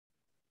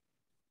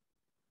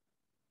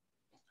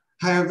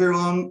Hi,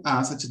 everyone.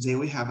 So today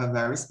we have a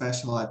very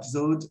special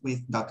episode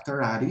with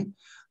Dr. Adi.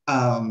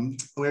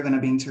 We're going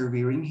to be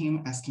interviewing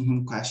him, asking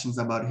him questions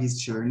about his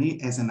journey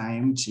as an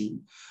IMG,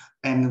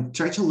 and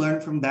try to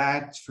learn from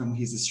that, from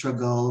his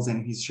struggles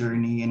and his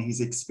journey and his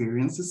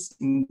experiences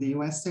in the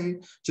USA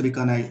to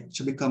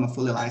become a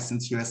fully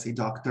licensed USA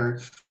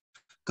doctor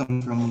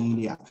coming from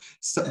India.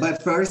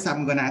 But first,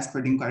 I'm going to ask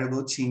for the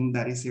incredible team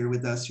that is here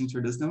with us to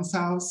introduce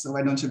themselves. So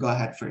why don't you go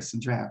ahead first,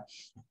 Andrea?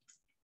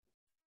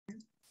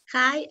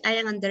 Hi, I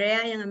am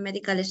Andrea. I am a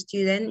medical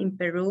student in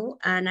Peru,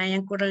 and I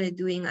am currently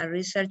doing a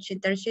research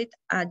internship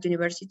at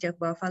University of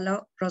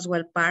Buffalo,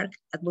 Roswell Park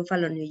at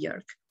Buffalo, New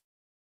York.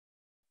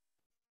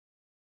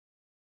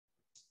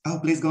 Oh,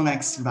 please go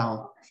next,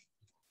 Val.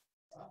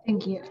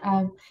 Thank you.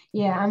 I'm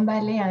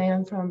Vale. I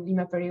am from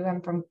Lima, Peru. I'm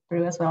from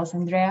Peru as well as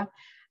Andrea.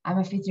 I'm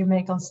a fifth-year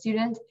medical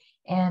student,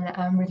 and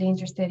I'm really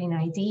interested in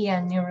ID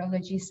and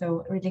neurology,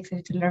 so really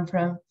excited to learn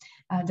from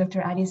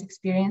Dr. Adi's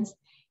experience.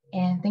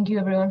 And thank you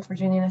everyone for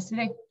joining us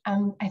today.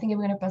 I think I'm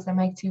going to pass the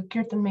mic to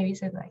Kirtan maybe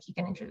so that he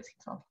can introduce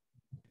himself.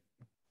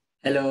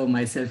 Hello,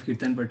 myself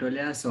Kirtan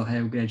Patolia. So I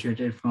have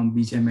graduated from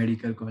BJ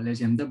Medical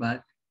College,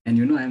 Ahmedabad.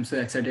 And I'm so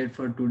excited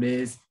for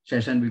today's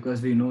session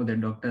because we know that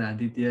Dr.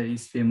 Aditya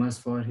is famous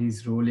for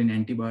his role in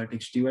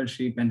antibiotic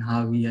stewardship and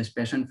how he has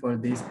passion for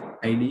this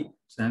ID.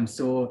 So I'm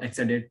so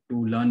excited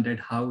to learn that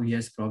how he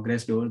has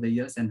progressed over the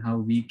years and how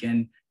we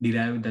can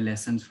derive the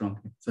lessons from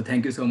him. So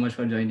thank you so much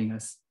for joining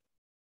us.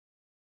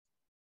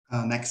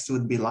 Next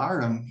would be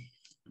Lara.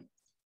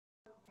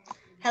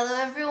 Hello,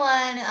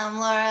 everyone. I'm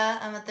Laura.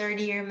 I'm a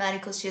third-year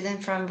medical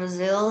student from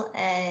Brazil,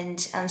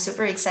 and I'm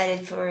super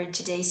excited for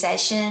today's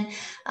session.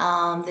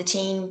 The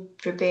team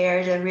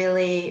prepared a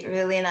really,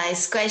 really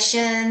nice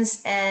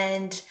questions,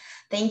 and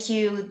thank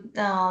you,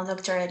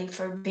 Dr. Eddy,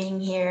 for being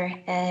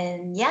here.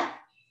 And yeah,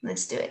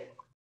 let's do it.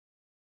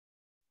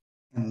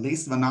 And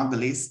least but not the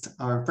least,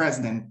 our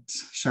president,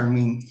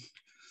 Charmaine.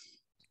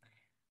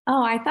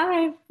 Oh, I thought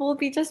I will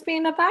be just be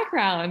in the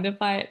background,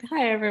 but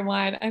hi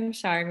everyone, I'm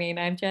Charmaine.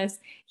 I'm just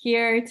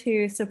here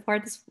to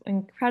support this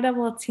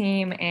incredible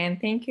team, and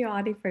thank you,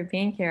 Adi, for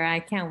being here. I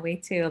can't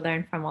wait to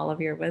learn from all of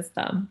your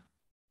wisdom.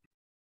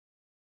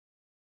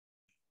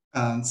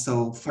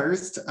 So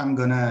first, I'm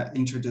gonna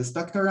introduce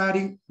Dr.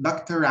 Adi.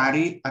 Dr.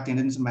 Adi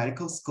attended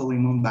medical school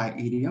in Mumbai,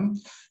 India.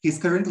 He's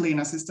currently an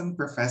assistant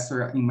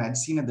professor in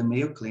medicine at the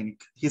Mayo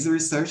Clinic. His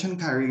research and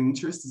career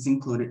interests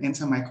include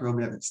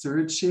antimicrobial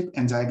stewardship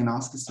and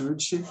diagnostic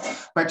stewardship,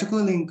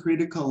 particularly in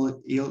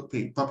critical ill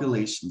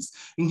populations.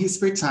 In his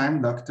free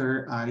time,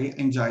 Dr. Adi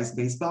enjoys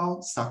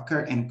baseball,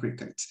 soccer, and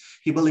cricket.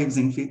 He believes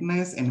in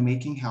fitness and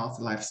making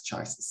healthy life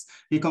choices.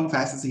 He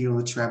confesses he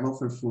will travel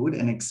for food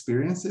and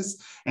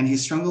experiences, and he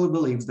strongly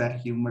believes that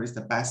humor is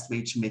the best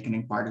way to make an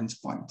important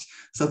point.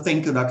 So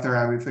thank you, Dr.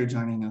 Adi, for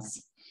joining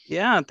us.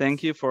 Yeah,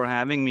 thank you for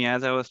having me.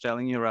 As I was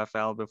telling you,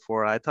 Rafael,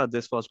 before, I thought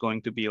this was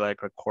going to be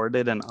like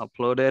recorded and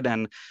uploaded,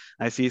 and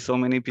I see so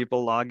many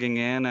people logging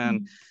in,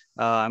 and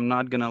I'm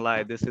not gonna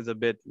lie, this is a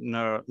bit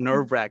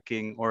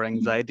nerve-wracking or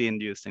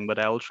anxiety-inducing, but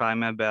I will try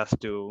my best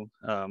to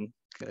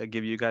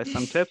give you guys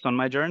some tips on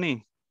my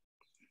journey.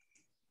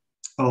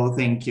 Oh,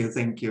 thank you,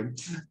 thank you.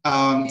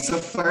 So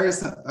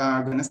first,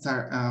 I'm gonna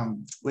start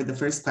with the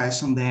first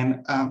question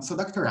then. So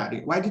Dr.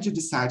 Adi, why did you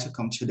decide to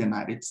come to the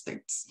United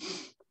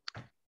States?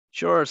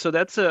 Sure, so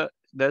that's a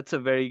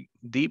very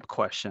deep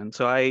question.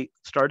 So I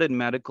started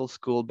medical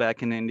school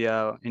back in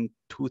India in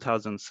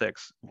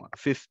 2006,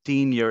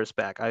 15 years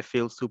back. I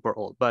feel super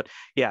old, but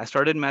yeah, I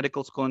started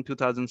medical school in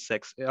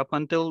 2006. Up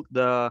until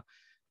the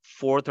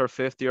fourth or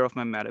fifth year of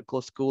my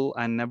medical school,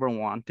 I never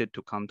wanted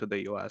to come to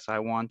the US. I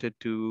wanted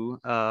to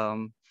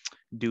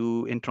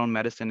do internal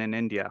medicine in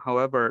India.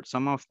 However,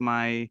 some of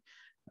my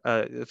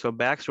so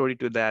backstory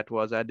to that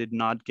was I did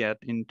not get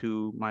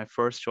into my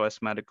first choice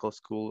medical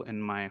school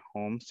in my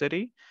home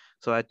city.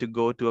 So I had to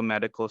go to a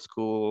medical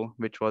school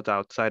which was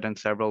outside and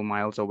several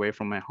miles away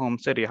from my home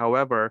city.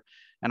 However,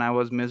 and I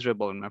was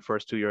miserable in my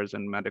first 2 years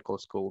in medical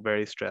school,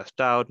 very stressed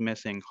out,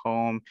 missing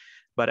home.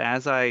 But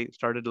as I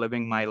started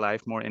living my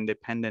life more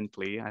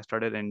independently, I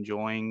started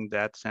enjoying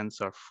that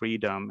sense of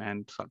freedom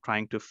and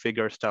trying to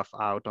figure stuff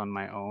out on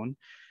my own.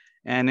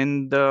 And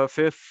in the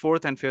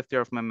fourth and fifth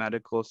year of my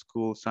medical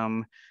school,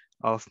 some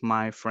of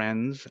my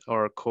friends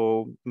or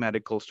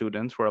co-medical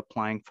students were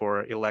applying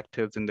for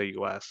electives in the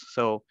US.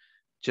 So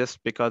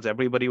just because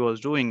everybody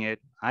was doing it,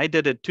 I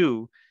did it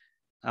too.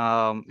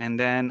 And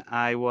then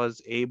I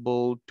was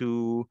able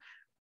to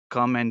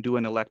come and do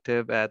an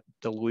elective at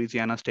the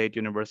Louisiana State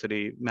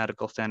University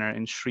Medical Center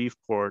in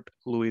Shreveport,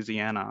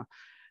 Louisiana.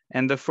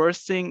 And the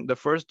first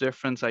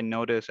difference I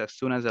noticed as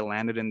soon as I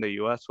landed in the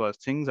US was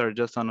things are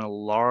just on a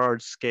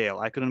large scale.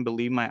 I couldn't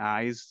believe my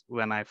eyes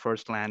when I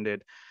first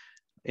landed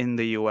in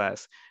the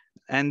US.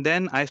 And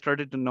then I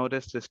started to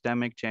notice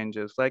systemic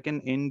changes. Like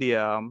in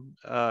India,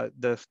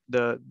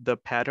 the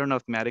pattern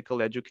of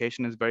medical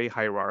education is very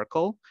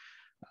hierarchical.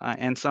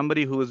 And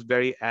somebody who is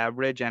very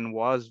average and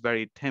was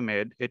very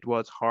timid, it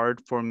was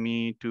hard for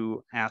me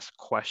to ask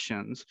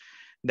questions.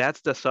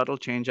 That's the subtle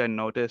change I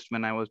noticed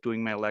when I was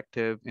doing my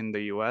elective in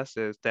the US,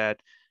 is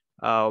that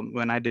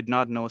When I did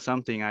not know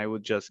something, I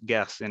would just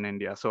guess in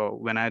India. So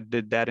when I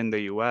did that in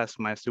the US,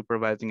 my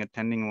supervising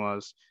attending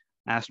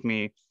asked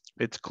me,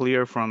 "It's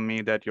clear from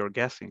me that you're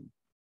guessing.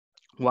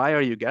 Why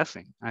are you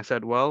guessing?" I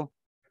said, "Well,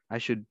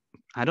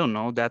 I don't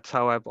know. That's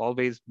how I've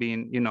always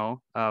been,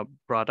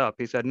 brought up."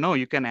 He said, "No,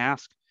 you can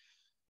ask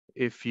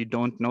if you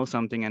don't know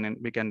something, and then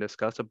we can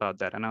discuss about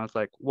that." And I was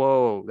like,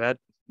 whoa, that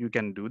you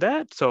can do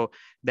that? So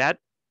that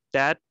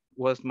that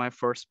was my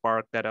first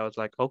spark, that I was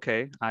like,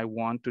 okay, I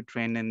want to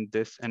train in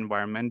this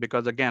environment,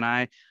 because again,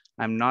 I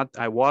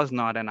was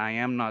not, and I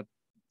am not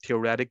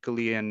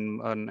theoretically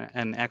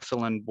an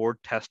excellent board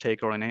test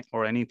taker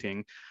or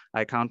anything.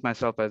 I count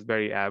myself as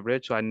very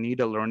average. So I need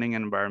a learning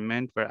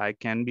environment where I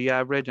can be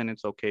average, and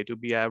it's okay to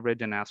be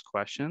average and ask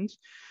questions.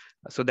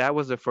 So that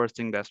was the first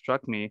thing that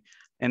struck me.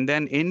 And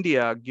then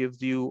India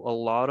gives you a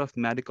lot of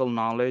medical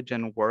knowledge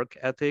and work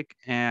ethic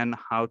and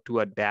how to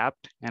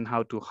adapt and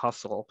how to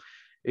hustle.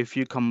 If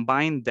you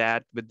combine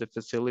that with the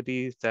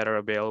facilities that are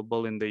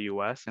available in the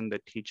US and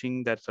the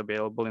teaching that's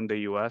available in the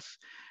US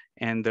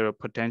and the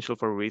potential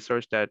for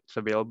research that's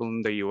available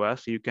in the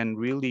US, you can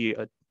really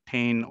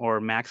attain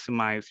or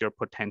maximize your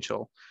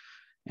potential.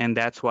 And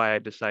that's why I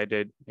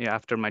decided,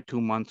 after my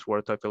 2 months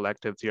worth of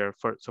electives here.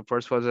 So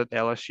first was at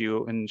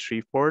LSU in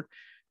Shreveport,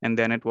 and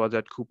then it was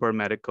at Cooper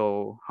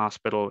Medical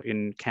Hospital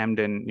in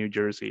Camden, New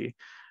Jersey.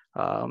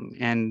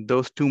 And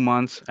those 2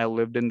 months I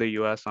lived in the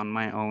US on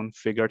my own,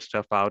 figured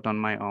stuff out on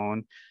my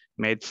own,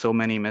 made so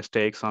many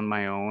mistakes on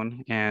my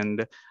own.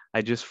 And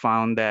I just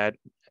found that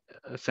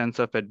a sense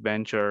of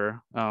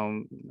adventure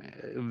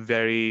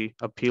very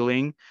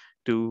appealing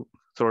to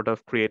sort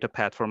of create a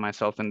path for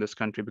myself in this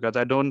country, because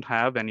I don't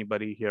have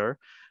anybody here,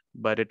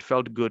 but it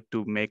felt good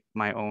to make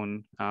my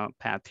own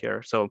path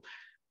here. So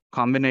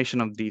combination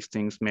of these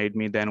things made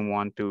me then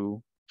want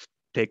to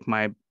take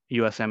my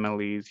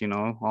USMLEs,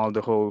 all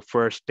the whole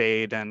first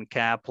aid and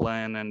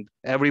Kaplan, and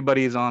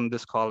everybody's on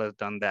this call has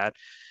done that.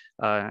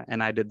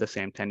 And I did the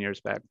same 10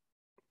 years back.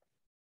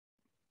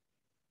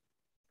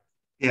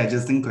 Yeah,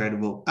 just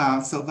incredible.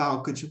 So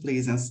Val, could you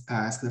please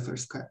ask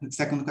the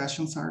second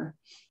question, sorry?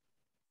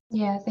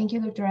 Yeah, thank you,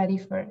 Dr. Adi,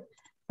 for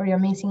your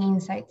amazing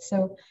insights.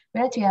 So we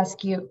wanted to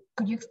ask you,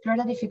 could you explore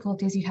the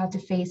difficulties you have to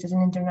face as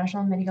an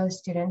international medical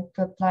student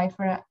to apply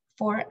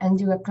for and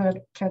do a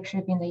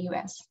clerkship in the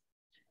US?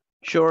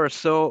 Sure.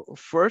 So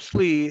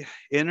firstly,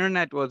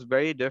 internet was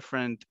very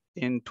different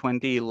in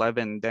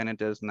 2011 than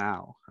it is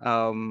now.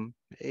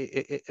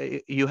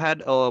 You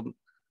had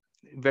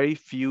very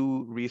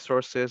few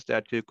resources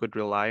that you could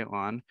rely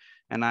on,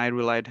 and I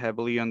relied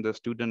heavily on the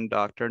student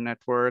doctor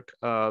network.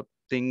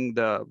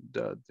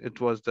 It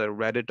was the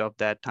Reddit of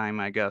that time,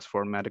 I guess,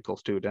 for medical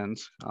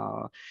students,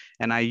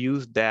 and I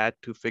used that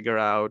to figure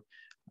out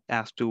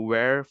as to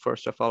where,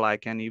 first of all, I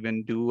can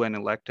even do an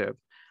elective.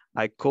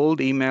 I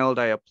cold emailed,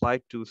 I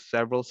applied to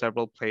several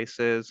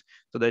places.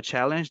 So the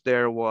challenge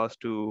there was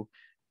to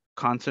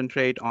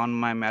concentrate on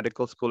my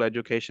medical school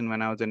education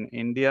when I was in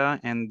India,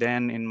 and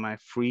then in my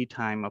free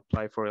time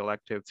apply for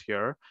electives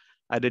here.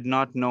 I did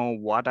not know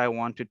what I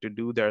wanted to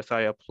do there, so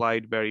I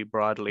applied very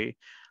broadly.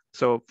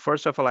 So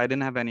first of all, I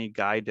didn't have any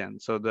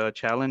guidance. So the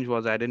challenge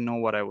was I didn't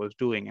know what I was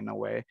doing in a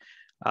way.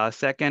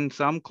 Second,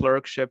 some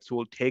clerkships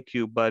will take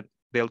you, but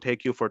they'll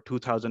take you for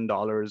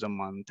 $2,000 a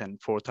month and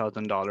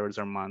 $4,000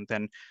 a month.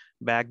 And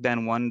back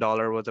then,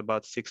 $1 was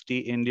about 60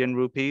 Indian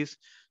rupees.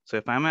 So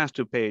if I'm asked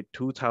to pay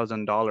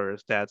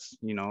 $2,000, that's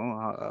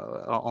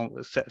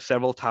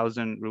several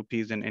thousand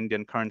rupees in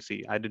Indian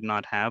currency. I did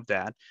not have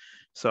that.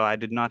 So I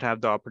did not have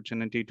the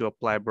opportunity to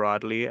apply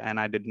broadly, and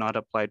I did not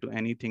apply to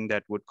anything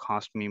that would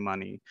cost me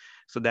money.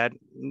 So that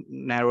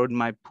narrowed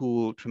my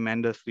pool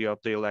tremendously of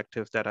the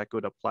electives that I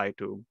could apply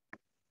to.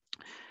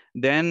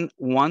 Then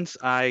once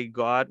I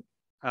got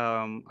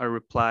a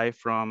reply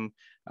from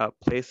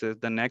places,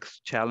 the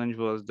next challenge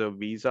was the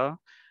visa.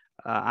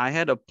 I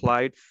had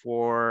applied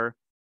for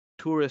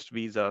tourist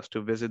visas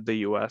to visit the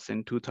US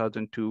in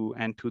 2002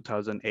 and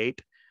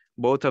 2008.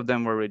 Both of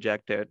them were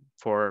rejected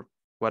for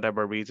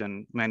whatever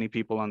reason. Many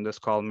people on this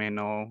call may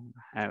know,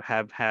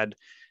 have had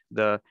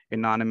the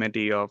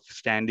anonymity of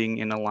standing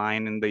in a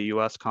line in the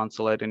US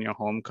consulate in your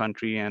home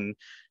country and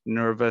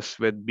nervous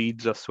with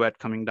beads of sweat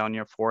coming down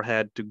your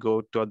forehead to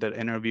go to the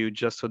interview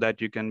just so that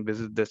you can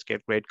visit this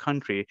great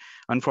country.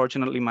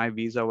 Unfortunately, my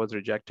visa was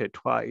rejected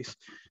twice.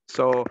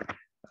 So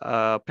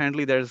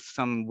apparently there's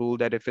some rule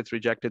that if it's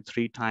rejected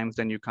 3 times,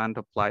 then you can't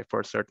apply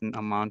for a certain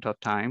amount of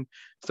time.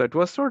 So it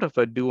was sort of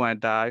a do or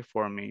die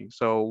for me.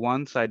 So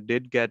once I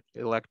did get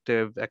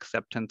elective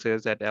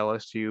acceptances at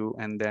LSU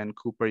and then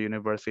Cooper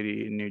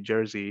University in New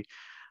Jersey,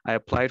 I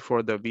applied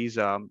for the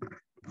visa,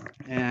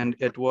 and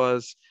it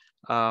was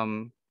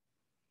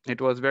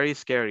very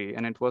scary,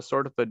 and it was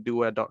sort of a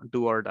do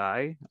or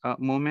die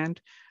moment.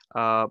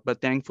 But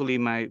thankfully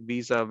my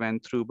visa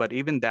went through. But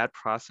even that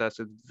process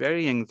is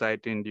very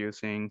anxiety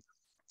inducing,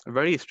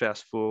 very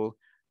stressful,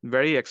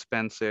 very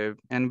expensive,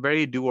 and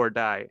very do or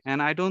die.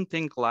 And I don't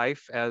think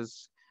life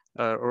as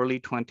early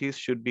 20s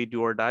should be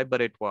do or die, but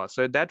it was.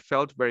 So that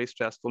felt very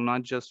stressful,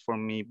 not just for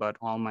me, but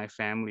all my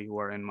family who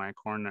are in my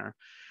corner.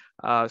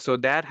 So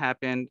that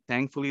happened.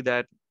 Thankfully,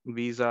 that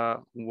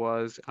visa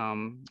was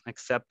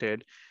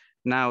accepted.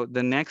 Now,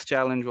 the next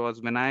challenge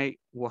was when I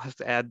was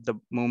at the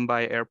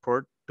Mumbai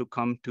airport to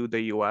come to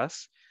the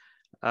US.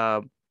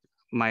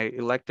 My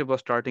elective was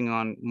starting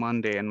on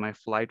Monday and my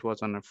flight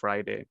was on a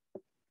Friday.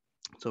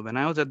 So when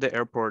I was at the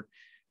airport,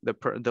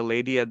 the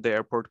lady at the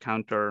airport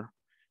counter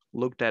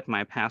looked at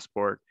my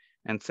passport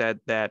and said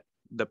that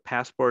the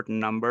passport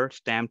number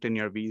stamped in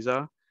your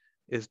visa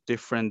is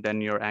different than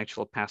your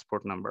actual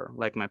passport number.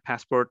 Like my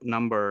passport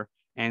number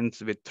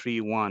ends with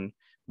 31,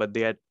 but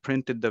they had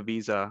printed the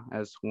visa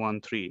as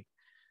 13.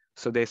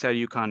 So they said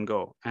you can't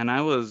go. And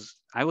I was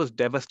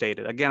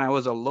devastated. Again, I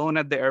was alone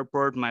at the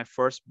airport, my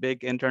first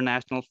big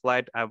international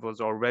flight. I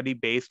was already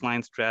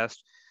baseline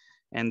stressed.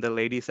 And the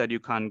lady said you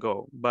can't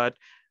go. But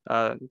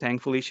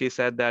thankfully she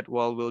said that,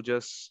 well, we'll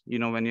just,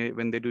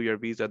 when they do your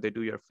visa, they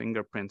do your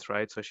fingerprints,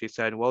 right? So she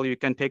said, well, you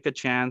can take a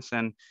chance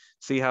and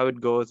see how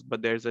it goes,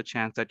 but there's a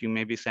chance that you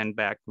may be sent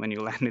back when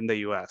you land in the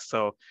US.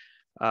 So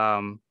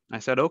I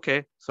said,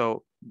 okay.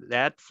 So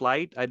that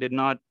flight, I did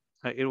not,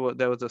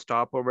 there was a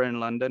stopover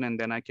in London, and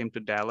then I came to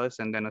Dallas,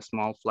 and then a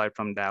small flight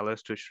from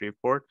Dallas to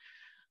Shreveport.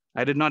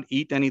 I did not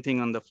eat anything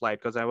on the flight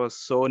because I was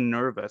so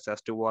nervous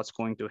as to what's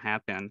going to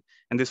happen.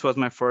 And this was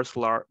my first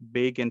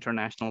big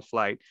international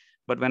flight.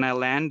 But when I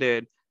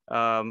landed,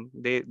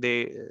 the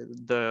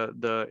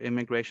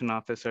immigration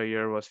officer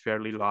here was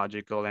fairly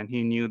logical, and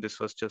he knew this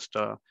was just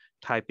a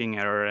typing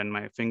error, and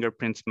my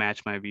fingerprints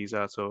matched my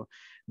visa, so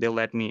they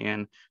let me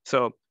in.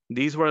 So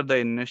these were the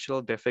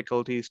initial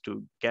difficulties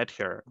to get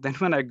here. Then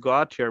when I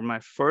got here, my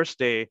first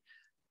day,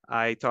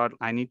 I thought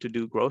I need to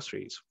do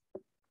groceries.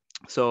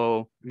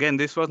 So again,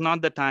 this was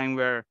not the time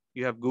where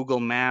you have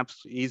Google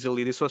Maps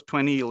easily. This was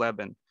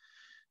 2011.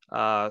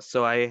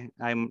 So I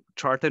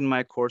charted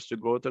my course to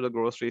go to the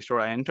grocery store.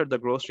 I entered the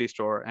grocery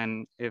store,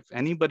 and if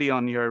anybody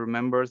on here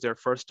remembers their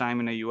first time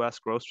in a US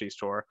grocery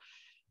store,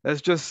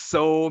 there's just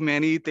so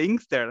many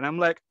things there. And I'm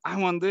like, I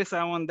want this,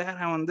 I want that,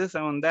 I want this,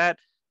 I want that.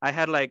 I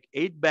had like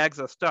 8 bags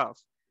of stuff.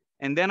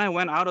 And then I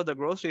went out of the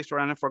grocery store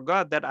and I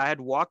forgot that I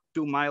had walked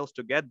 2 miles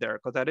to get there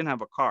because I didn't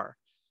have a car.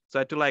 So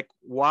I had to like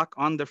walk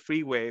on the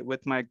freeway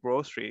with my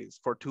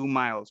groceries for 2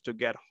 miles to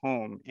get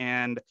home.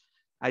 And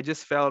I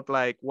just felt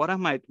like, what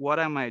am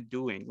I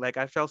doing? Like,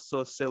 I felt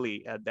so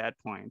silly at that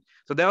point.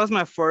 So that was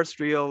my first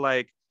real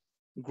like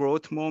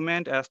growth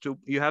moment as to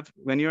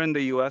when you're in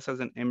the US as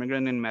an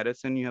immigrant in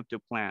medicine, you have to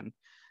plan.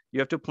 You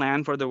have to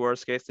plan for the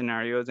worst case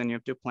scenarios, and you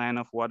have to plan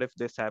of what if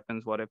this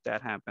happens, what if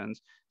that happens.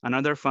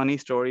 Another funny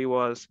story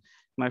was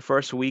my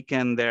first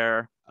weekend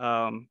there.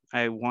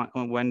 I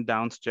went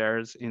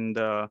downstairs in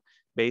the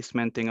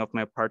basement thing of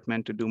my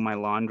apartment to do my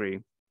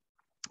laundry.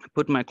 I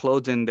put my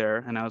clothes in there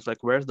and I was like,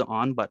 where's the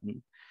on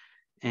button?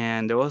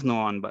 And there was no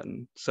on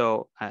button.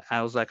 So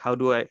I was like, how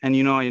do I, and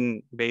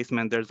in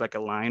basement, there's like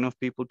a line of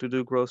people to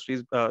do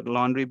groceries,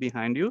 laundry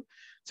behind you.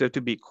 So you have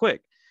to be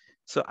quick.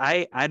 So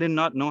I did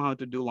not know how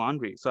to do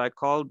laundry. So I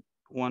called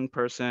one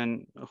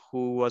person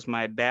who was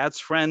my dad's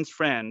friend's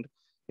friend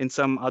in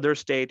some other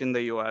state in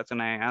the US.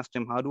 And I asked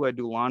him, how do I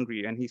do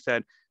laundry? And he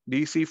said, do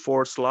you see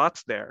 4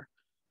 slots there?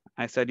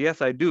 I said,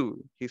 yes, I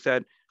do. He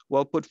said,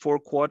 well, put 4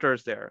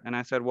 quarters there. And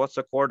I said, what's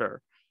a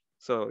quarter?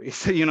 So he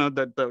said,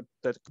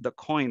 the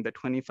coin, the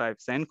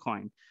 25-cent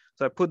coin.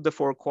 So I put the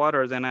 4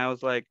 quarters and I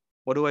was like,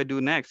 what do I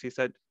do next? He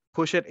said,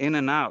 push it in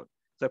and out.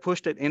 So I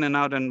pushed it in and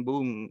out and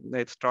boom,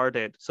 it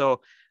started.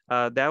 So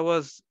that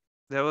was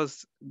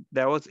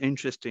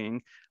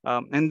interesting.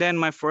 And then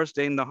my first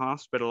day in the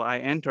hospital, I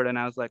entered and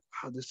I was like,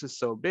 wow, this is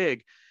so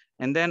big.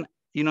 And then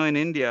in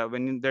India,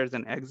 when there's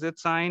an exit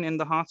sign in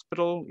the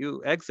hospital,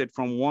 you exit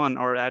from 1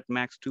 or at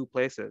max 2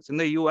 places. In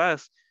the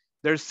US,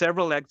 there's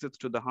several exits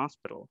to the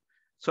hospital.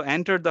 So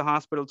entered the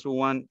hospital through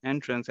 1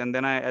 entrance. And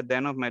then at the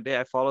end of my day,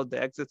 I followed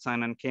the exit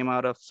sign and came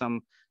out of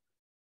some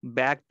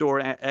back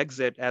door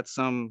exit at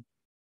some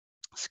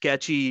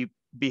sketchy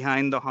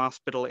behind the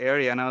hospital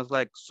area. And I was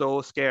like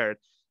so scared.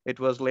 It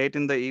was late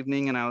in the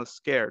evening and I was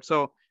scared.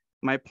 So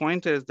my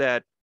point is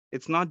that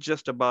it's not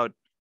just about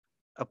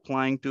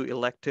applying to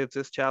electives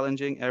is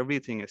challenging.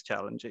 Everything is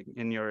challenging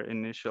in your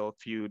initial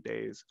few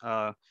days.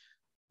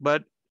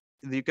 But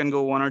you can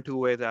go 1 or 2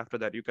 ways after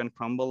that. You can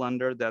crumble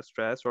under that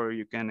stress or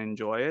you can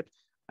enjoy it.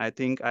 I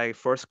think I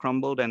first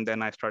crumbled and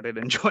then I started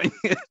enjoying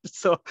it.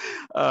 So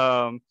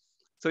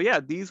yeah,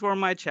 these were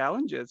my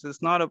challenges.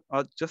 It's not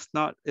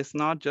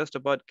just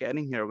about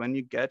getting here. When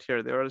you get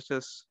here, there was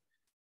just,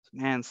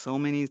 man, so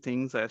many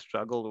things I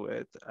struggled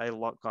with. I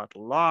got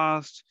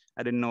lost.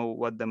 I didn't know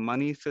what the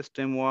money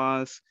system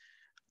was.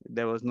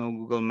 There was no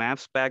Google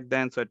Maps back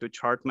then, so I had to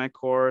chart my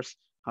course,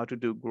 how to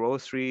do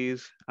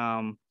groceries.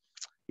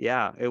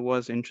 Yeah, it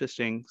was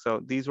interesting.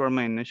 So these were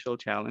my initial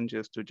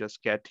challenges to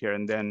just get here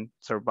and then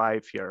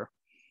survive here.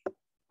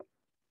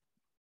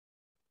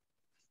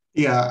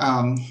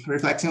 Yeah,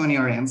 reflecting on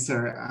your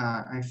answer,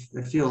 I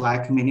feel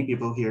like many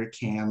people here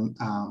can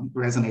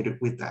resonate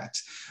with that,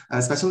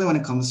 especially when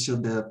it comes to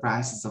the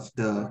prices of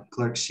the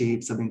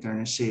clerkships, of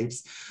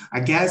internships. I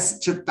guess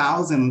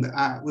 2000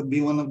 would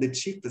be one of the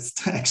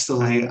cheapest,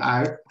 actually.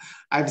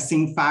 I've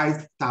seen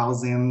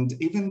 5,000,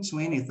 even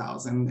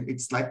 20,000.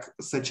 It's like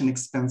such an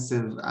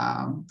expensive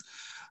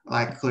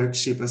like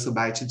clerkship is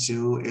about to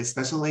do,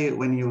 especially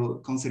when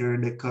you consider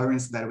the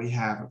currency that we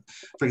have.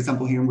 For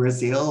example, here in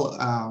Brazil,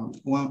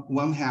 one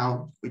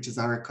real, which is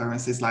our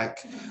currency, is like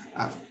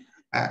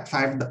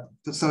five.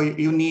 So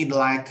you need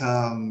like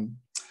R$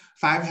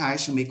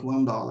 5 to make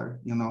 $1.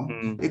 You know,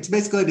 it's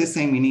basically the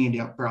same in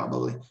India,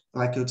 probably,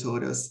 like you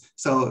told us.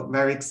 So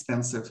very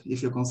expensive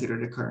if you consider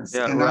the currency.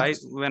 Yeah, and right.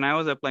 When I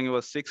was applying, it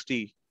was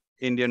 60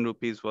 Indian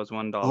rupees was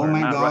 $1. Oh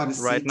my God!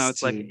 Right now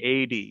it's like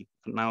 80.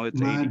 Now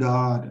it's 80. My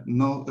God,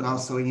 no,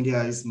 also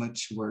India is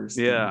much worse.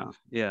 Yeah,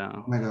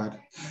 Oh my God.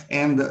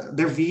 And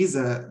their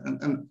visa,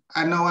 and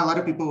I know a lot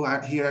of people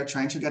out here are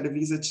trying to get a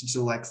visa to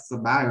do like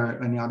Dubai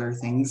or any other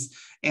things.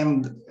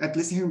 And at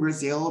least here in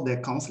Brazil, the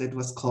consulate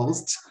was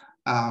closed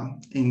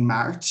in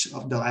March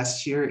of the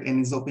last year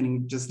and is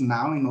opening just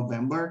now in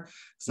November.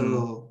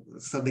 So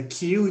the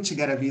queue to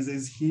get a visa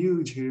is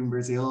huge here in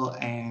Brazil.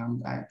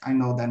 And I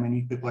know that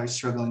many people are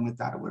struggling with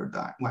that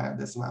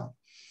worldwide as well.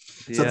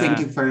 So thank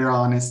you for your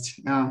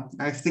honesty.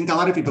 I think a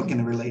lot of people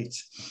can relate.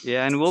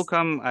 Yeah, and we'll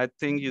come. I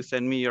think you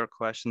send me your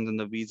questions and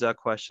the visa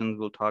questions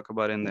we'll talk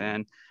about in the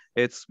end.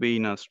 It's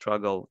been a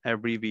struggle.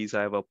 Every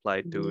visa I've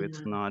applied to,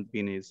 it's not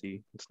been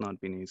easy. It's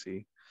not been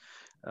easy.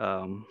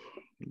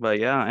 But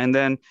yeah, and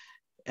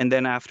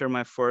then after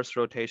my first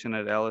rotation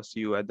at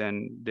LSU, I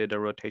then did a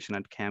rotation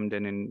at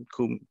Camden in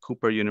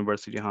Cooper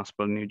University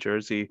Hospital, New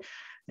Jersey.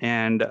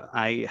 And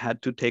I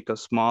had to take a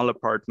small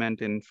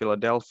apartment in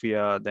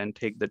Philadelphia, then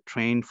take the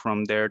train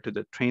from there to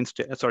the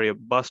a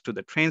bus to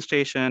the train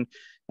station,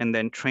 and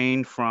then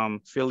train from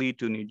Philly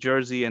to New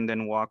Jersey, and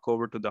then walk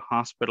over to the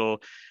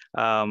hospital.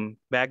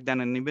 Back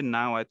then, and even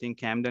now, I think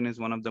Camden is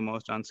one of the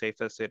most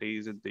unsafest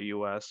cities in the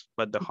US,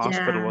 but the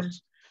hospital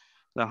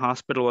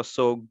was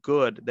so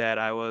good that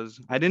I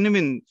didn't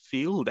even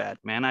feel that,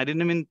 man. I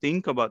didn't even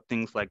think about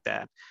things like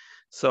that.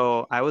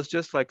 So I was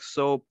just like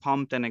so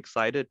pumped and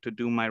excited to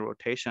do my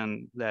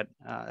rotation that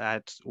I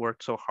had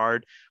worked so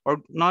hard,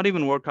 or not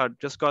even worked hard,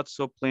 just got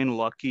so plain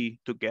lucky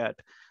to get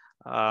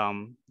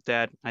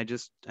that I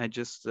just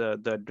the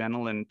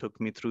adrenaline took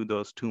me through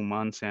those 2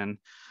 months. And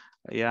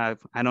yeah,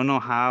 I don't know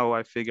how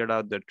I figured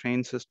out the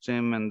train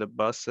system and the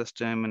bus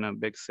system in a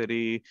big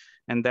city.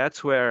 And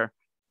that's where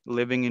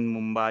living in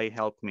Mumbai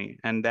helped me.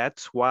 And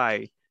that's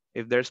why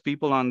if there's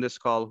people on this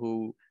call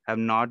who have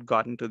not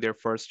gotten to their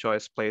first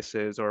choice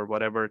places or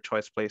whatever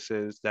choice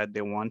places that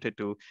they wanted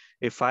to,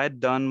 if I had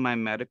done my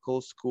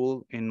medical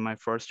school in my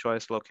first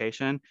choice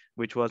location,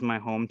 which was my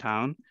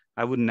hometown,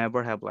 I would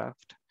never have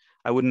left.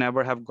 I would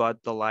never have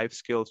got the life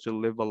skills to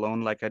live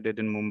alone like I did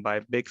in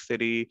Mumbai, big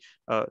city.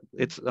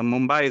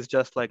 Mumbai is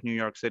just like New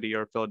York City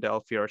or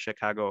Philadelphia or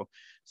Chicago.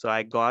 So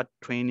I got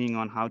training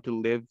on how to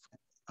live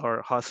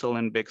or hustle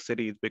in big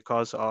cities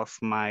because of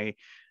my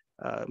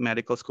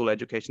medical school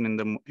education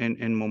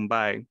in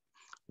Mumbai,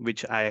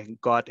 which I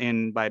got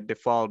in by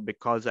default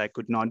because I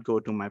could not go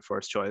to my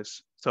first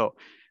choice. So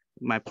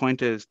my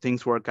point is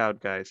things work out,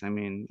 guys. I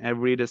mean,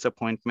 every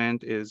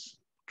disappointment is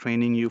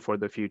training you for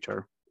the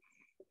future.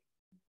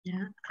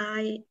 Yeah,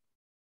 I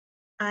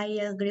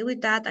agree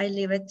with that. I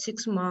lived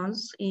 6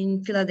 months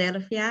in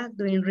Philadelphia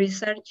doing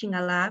research in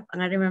a lab.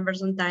 And I remember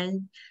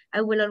sometimes,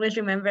 I will always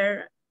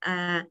remember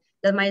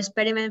that my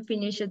experiment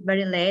finished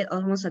very late,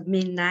 almost at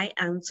midnight.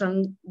 And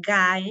some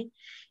guy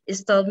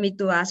told me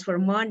to ask for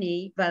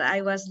money, but I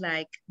was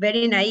like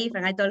very naive.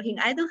 And I told him,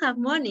 I don't have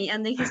money.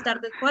 And then he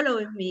started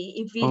following me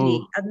in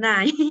Philly at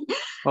night.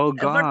 Oh,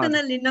 God.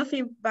 Fortunately,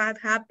 nothing bad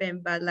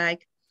happened, but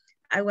like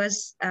I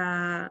was,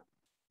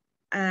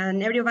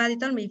 and everybody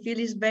told me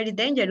Philly is very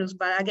dangerous.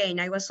 But again,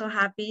 I was so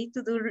happy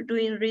to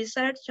doing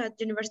research at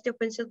University of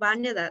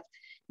Pennsylvania that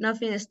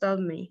nothing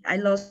stopped me. I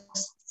lost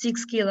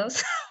 6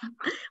 kilos,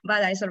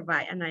 but I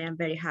survived, and I am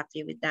very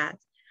happy with that.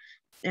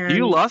 And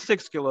you lost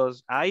 6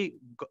 kilos.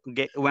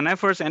 When I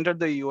first entered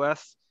the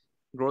US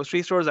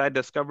grocery stores, I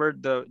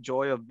discovered the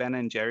joy of Ben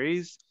and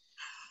Jerry's.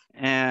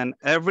 And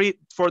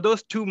for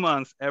those 2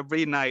 months,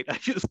 every night I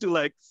used to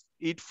like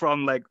eat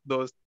from like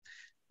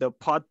the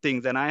pot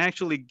things, and I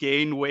actually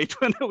gained weight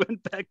when I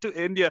went back to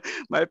India.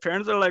 My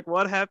parents are like,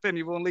 "What happened?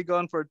 You've only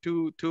gone for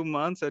two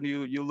months, and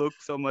you look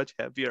so much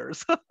heavier."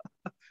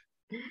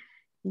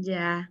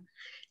 Yeah.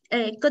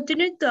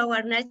 Continuing to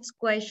our next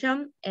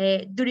question,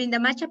 during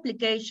the match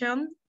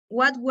application,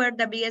 what were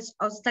the biggest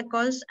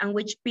obstacles and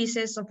which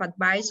pieces of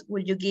advice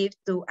would you give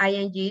to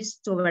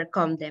IMGs to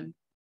overcome them?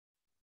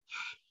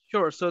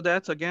 Sure. So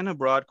that's again a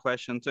broad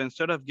question. So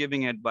instead of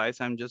giving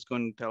advice, I'm just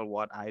going to tell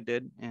what I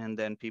did, and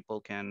then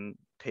people can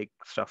take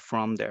stuff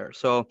from there.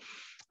 So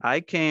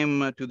I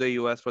came to the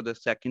US for the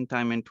second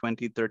time in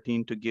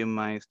 2013 to give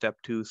my Step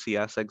 2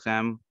 CS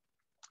exam.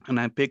 And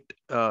I picked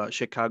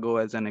Chicago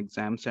as an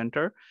exam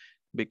center.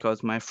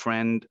 because my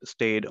friend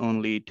stayed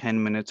only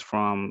 10 minutes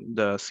from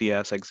the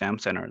CS exam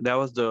center. That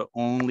was the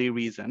only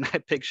reason I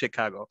picked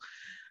Chicago.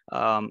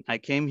 I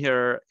came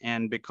here,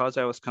 and because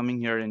I was coming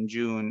here in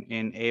June,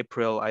 in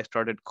April, I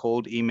started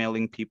cold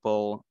emailing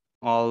people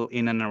all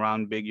in and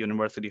around big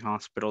university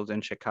hospitals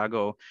in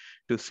Chicago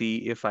to see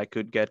if I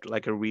could get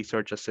like a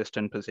research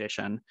assistant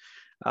position.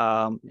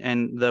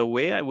 And the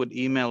way I would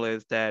email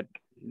is that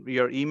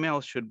your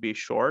email should be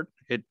short.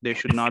 They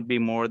should not be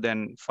more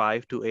than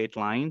 5 to 8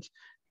 lines.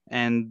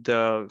 And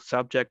the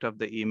subject of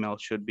the email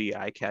should be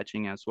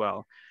eye-catching as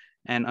well.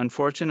 And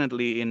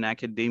unfortunately, in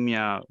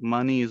academia,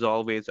 money is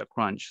always a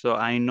crunch. So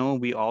I know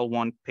we all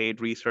want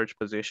paid research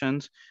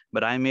positions,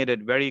 but I made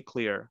it very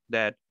clear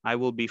that I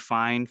will be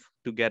fine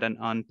to get an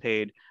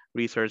unpaid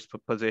research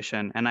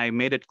position. And I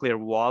made it clear,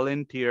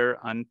 volunteer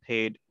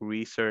unpaid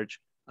research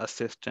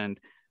assistant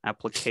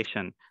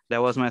application.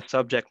 That was my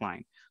subject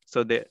line.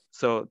 So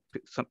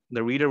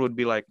the reader would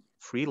be like,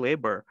 free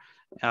labor.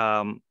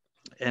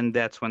 And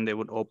that's when they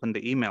would open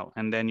the email.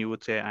 And then you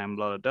would say, I'm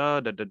blah, blah,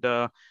 da, da,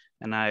 da.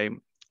 And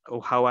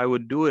how I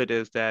would do it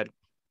is that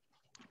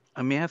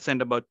I may have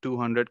sent about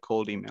 200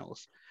 cold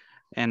emails.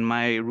 And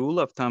my rule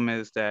of thumb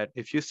is that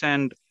if you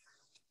send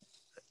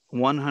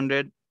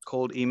 100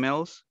 cold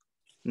emails,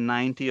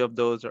 90 of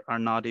those are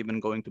not even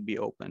going to be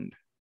opened.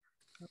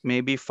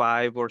 Maybe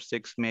 5 or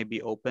 6 may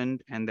be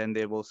opened, and then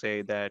they will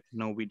say that,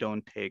 no, we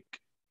don't take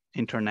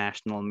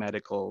international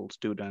medical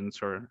students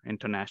or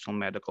international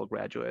medical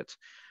graduates.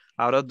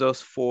 Out of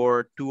those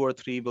 4, 2 or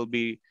 3 will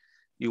be,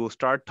 you will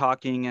start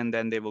talking and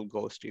then they will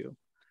ghost you.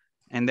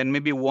 And then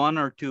maybe 1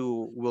 or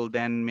 2 will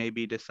then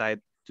maybe decide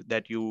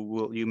that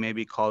you may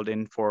be called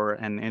in for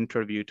an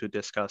interview to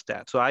discuss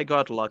that. So I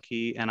got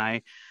lucky, and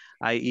I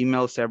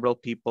emailed several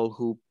people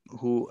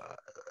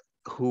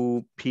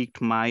who piqued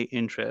my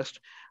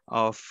interest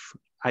of,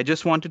 I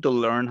just wanted to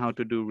learn how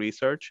to do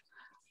research.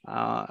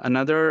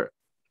 Another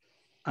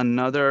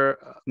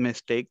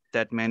mistake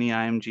that many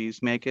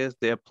IMGs make is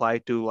they apply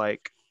to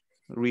like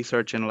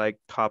research in like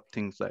top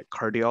things like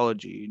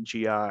cardiology,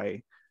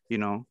 GI,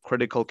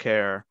 critical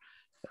care,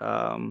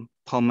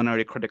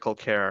 pulmonary critical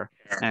care,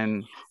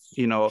 and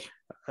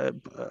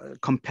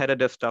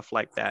competitive stuff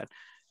like that.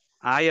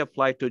 I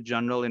applied to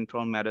general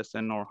internal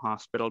medicine or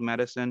hospital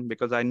medicine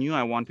because I knew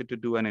I wanted to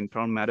do an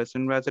internal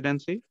medicine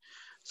residency.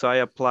 So I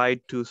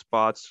applied to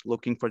spots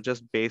looking for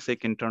just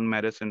basic internal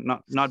medicine,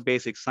 not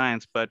basic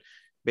science, but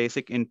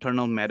basic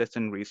internal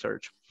medicine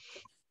research.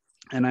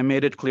 And I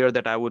made it clear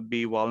that I would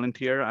be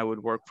volunteer, I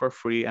would work for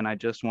free, and I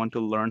just want to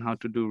learn how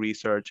to do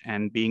research,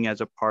 and being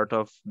as a part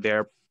of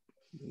their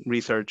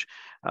research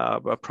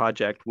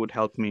project would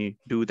help me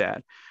do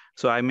that.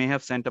 So I may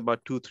have sent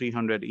about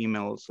 200-300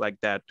 emails like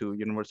that to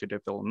University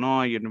of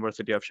Illinois,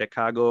 University of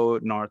Chicago,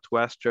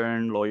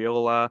 Northwestern,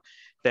 Loyola.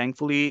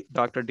 Thankfully,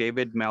 Dr.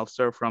 David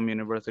Meltzer from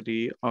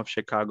University of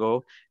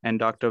Chicago and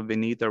Dr.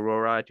 Vineet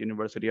Arora at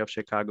University of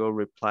Chicago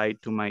replied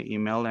to my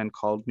email and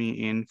called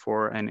me in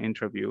for an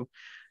interview.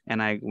 And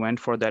I went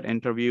for that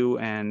interview,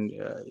 and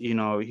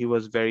he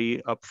was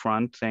very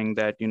upfront, saying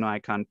that I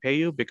can't pay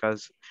you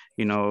because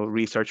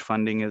research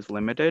funding is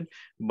limited,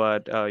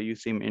 but you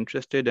seem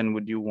interested, and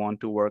would you want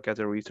to work as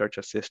a research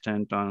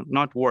assistant?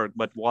 Not work,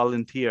 but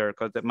volunteer,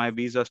 because my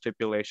visa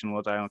stipulation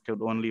was I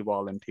could only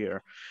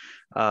volunteer.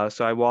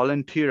 So I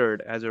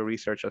volunteered as a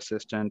research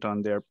assistant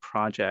on their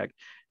project.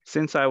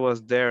 Since I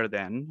was there,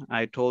 then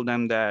I told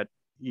them that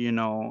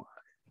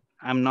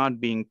I'm not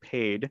being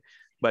paid,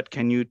 but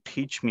can you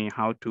teach me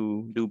how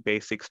to do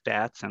basic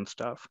stats and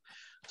stuff?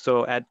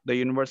 So at the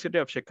University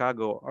of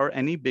Chicago, or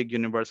any big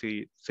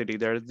university,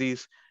 there's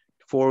these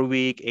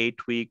 4-week,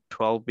 8-week,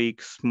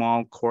 12-week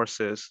small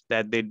courses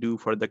that they do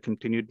for the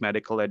continued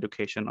medical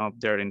education of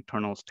their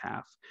internal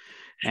staff.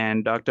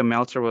 And Dr.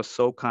 Meltzer was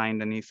so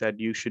kind, and he said,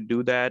 you should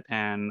do that,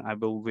 and I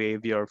will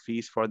waive your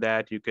fees for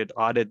that. You could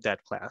audit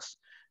that class.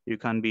 You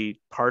can't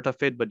be part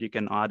of it, but you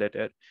can audit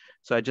it.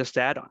 So I just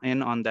sat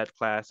in on that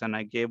class, and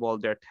I gave all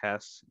their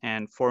tests.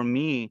 And for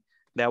me,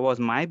 that was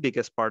my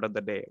biggest part of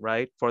the day,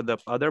 right? For the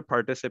other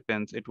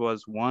participants, it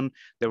was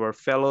there were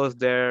fellows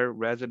there,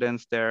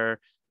 residents there,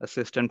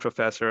 assistant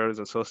professors,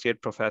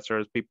 associate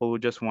professors, people who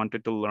just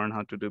wanted to learn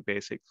how to do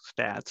basic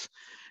stats.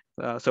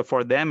 So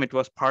for them, it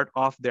was part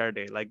of their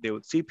day. Like they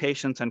would see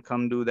patients and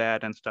come do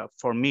that and stuff.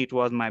 For me, it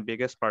was my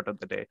biggest part of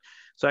the day.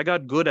 So I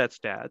got good at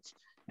stats,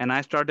 and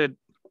I started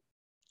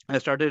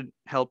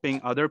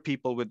helping other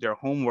people with their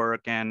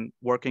homework and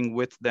working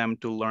with them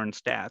to learn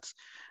stats.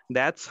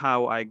 That's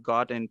how I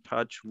got in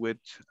touch with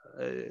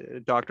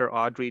Dr.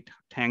 Audrey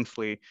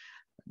Tanksley.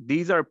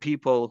 These are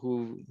people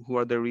who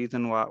are the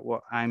reason why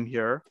I'm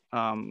here.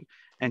 And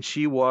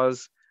she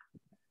was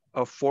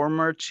a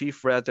former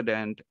chief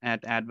resident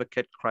at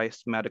Advocate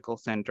Christ Medical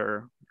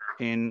Center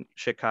in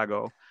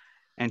Chicago.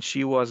 And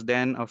she was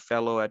then a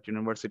fellow at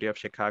University of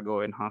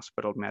Chicago in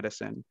hospital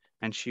medicine.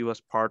 And she was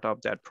part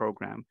of that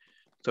program.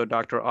 So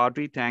Dr.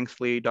 Audrey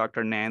Tanksley,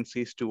 Dr.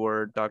 Nancy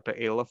Stewart, Dr.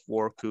 Alef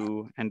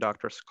Worku, and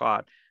Dr.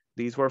 Scott,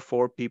 these were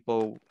 4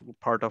 people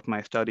part of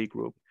my study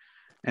group.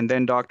 And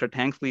then Dr.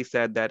 Tanksley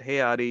said that,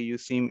 hey, Adi, you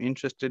seem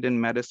interested in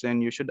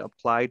medicine. You should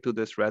apply to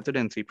this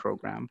residency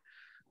program.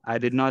 I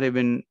did not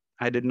even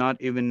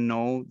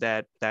know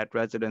that that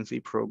residency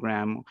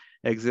program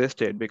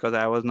existed because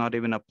I was not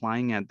even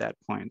applying at that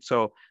point.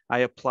 So I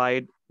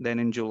applied then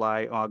in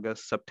July,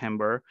 August,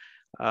 September.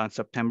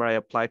 September, I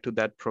applied to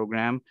that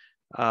program.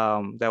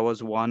 That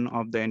was one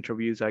of the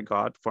interviews I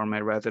got for my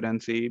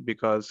residency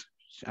because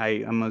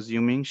I am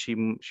assuming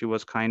she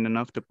was kind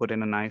enough to put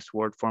in a nice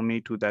word for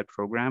me to that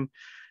program.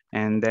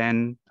 And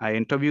then I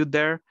interviewed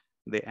there.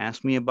 They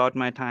asked me about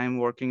my time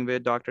working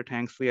with Dr.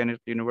 Tanksley and at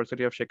the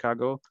University of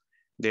Chicago.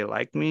 They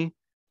liked me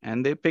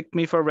and they picked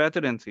me for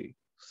residency.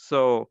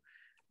 So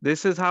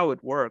this is how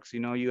it works.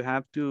 You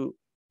have to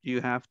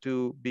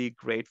be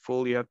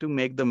grateful. You have to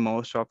make the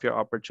most of your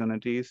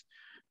opportunities.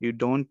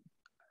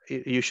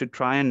 You should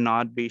try and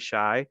not be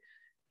shy.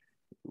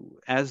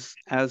 As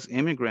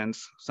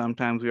immigrants,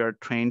 sometimes we are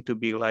trained to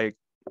be like,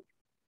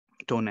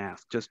 don't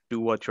ask, just do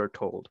what you're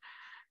told.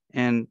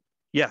 And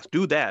yes,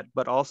 do that,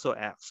 but also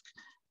ask.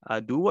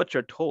 Do what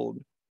you're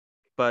told,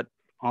 but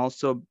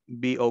also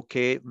be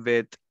okay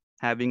with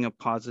having a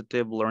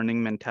positive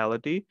learning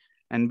mentality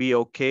and be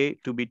okay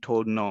to be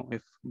told no.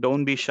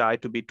 Don't be shy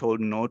to be told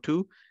no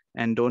to,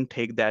 and don't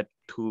take that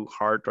to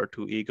heart or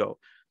to ego.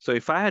 So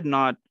if I had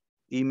not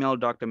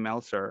emailed Dr.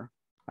 Meltzer,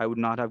 I would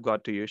not have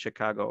got to U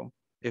Chicago.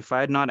 If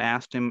I had not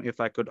asked him if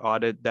I could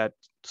audit that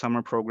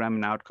summer program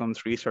in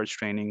outcomes research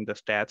training, the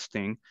stats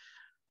thing,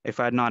 if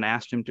I had not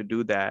asked him to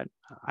do that,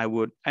 I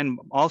would. And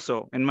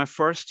also in my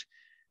first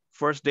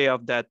day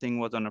of that thing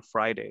was on a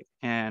Friday.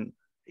 And,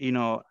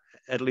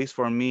 at least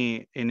for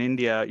me in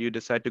India, you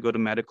decide to go to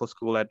medical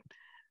school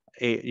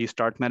you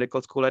start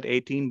medical school at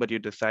 18, but you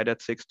decide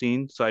at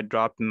 16. So I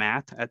dropped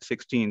math at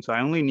 16. So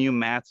I only knew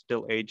math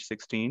till age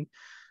 16.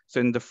 So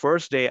in the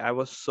first day, I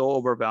was so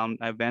overwhelmed.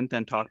 I went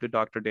and talked to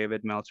Dr.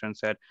 David Meltzer and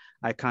said,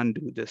 I can't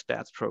do this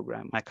stats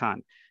program. I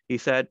can't. He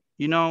said,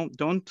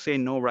 don't say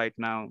no right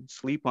now.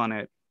 Sleep on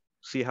it.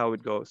 See how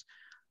it goes.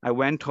 I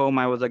went home.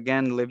 I was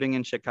again living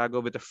in Chicago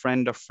with a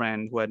friend of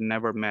friend who had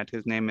never met.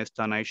 His name is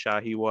Tanay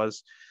Shah. He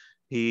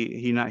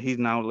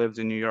now lives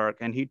in New York.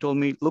 And he told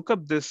me, look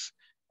up this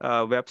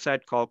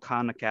website called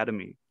Khan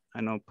Academy.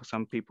 I know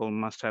some people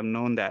must have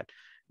known that.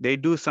 They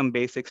do some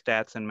basic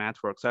stats and math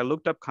work. So I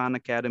looked up Khan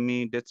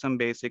Academy, did some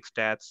basic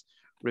stats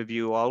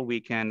review all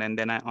weekend. And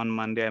then on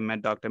Monday, I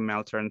met Dr.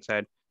 Meltzer and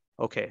said,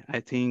 okay, I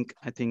think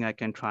I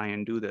can try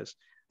and do this.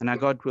 And I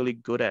got really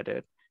good at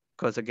it.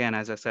 Because again,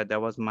 as I said,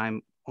 that was my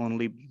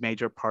only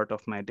major part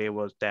of my day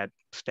was that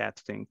stats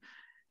thing.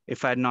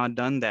 If I had not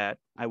done that,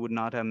 I would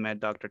not have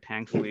met Dr.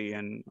 Tanksley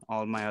and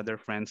all my other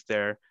friends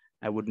there.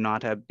 I would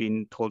not have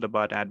been told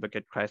about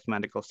Advocate Christ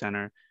Medical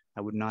Center.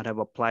 I would not have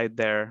applied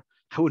there.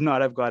 I would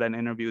not have got an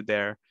interview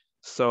there.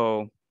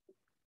 So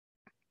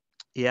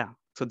yeah,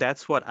 so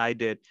that's what I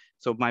did.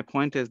 So my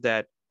point is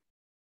that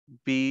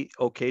be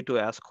okay to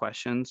ask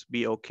questions,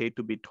 be okay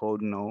to be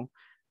told no,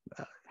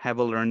 have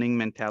a learning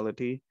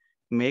mentality,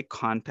 make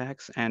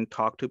contacts and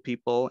talk to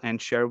people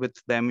and share with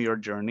them your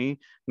journey.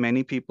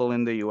 Many people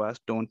in the US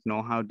don't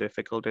know how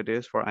difficult it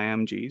is for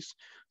IMGs.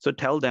 So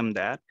tell them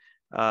that,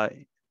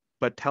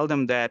 but tell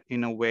them that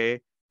in a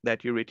way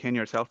that you retain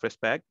your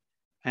self-respect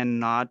and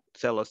not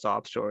sell a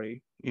sob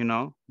story.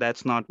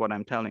 That's not what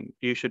I'm telling.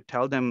 You should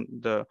tell them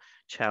the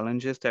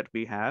challenges that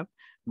we have,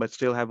 but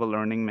still have a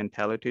learning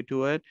mentality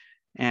to it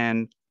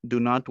and do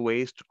not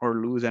waste or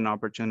lose an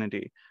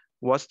opportunity.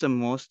 What's the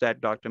most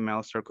that Dr.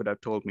 Meltzer could have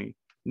told me?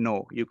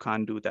 No, you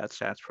can't do that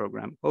stats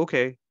program.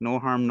 Okay, no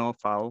harm, no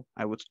foul.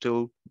 I would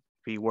still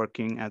be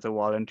working as a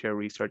volunteer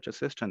research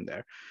assistant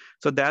there.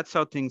 So that's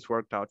how things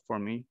worked out for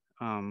me.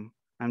 I'm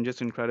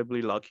just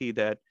incredibly lucky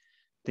that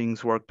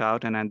things worked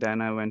out. And then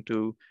I went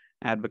to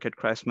Advocate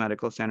Christ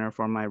Medical Center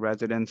for my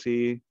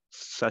residency,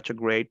 such a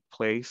great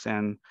place.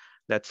 And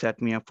that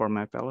set me up for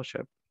my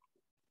fellowship.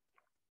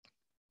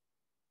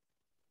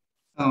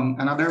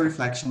 Another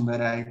reflection that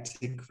I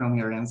take from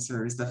your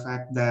answer is the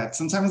fact that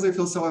sometimes we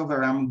feel so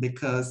overwhelmed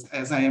because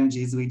as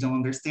IMGs, we don't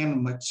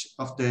understand much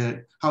of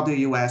how the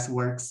US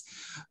works.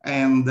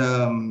 And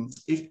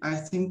I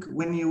think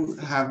when you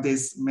have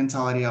this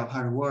mentality of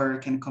hard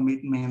work and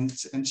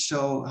commitment and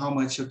show how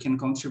much you can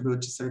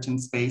contribute to certain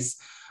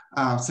space,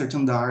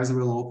 certain doors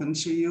will open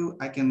to you.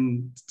 I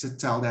can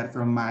tell that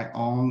from my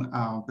own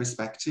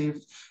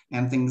perspective,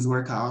 and things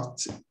work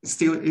out. It's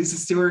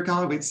still work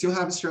out. We still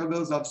have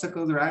struggles,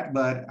 obstacles, right?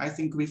 But I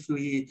think if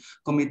we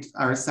commit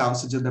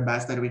ourselves to do the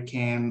best that we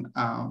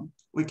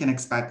can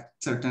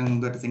expect certain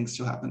good things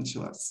to happen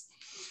to us.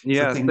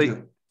 Yeah, so thank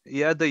you.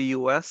 Yeah, the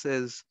US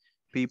is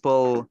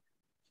people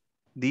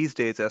these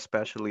days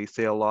especially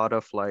say a lot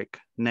of like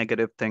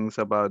negative things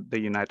about the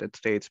United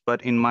States,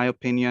 but in my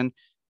opinion,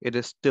 it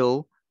is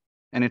still,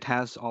 and it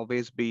has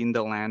always been,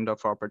 the land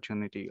of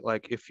opportunity.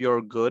 Like if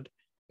you're good,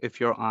 if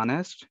you're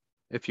honest,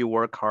 if you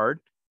work hard,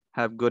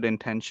 have good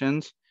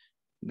intentions,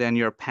 then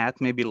your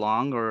path may be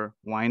long or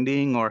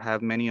winding or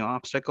have many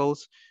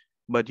obstacles,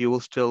 but you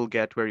will still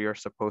get where you're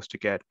supposed to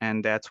get.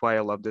 And that's why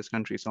I love this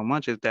country so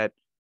much, is that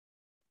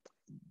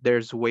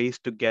there's ways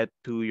to get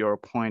to your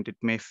point. It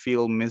may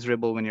feel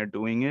miserable when you're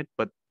doing it,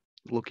 but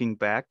looking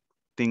back,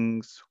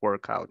 things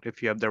work out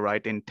if you have the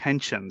right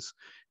intentions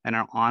and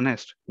are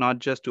honest, not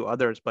just to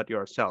others, but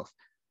yourself.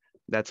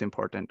 That's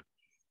important.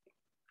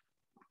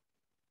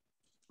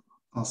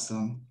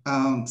 Awesome.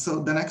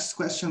 So the next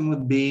question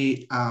would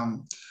be,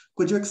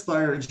 could you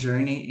explore your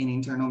journey in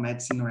internal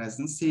medicine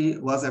residency?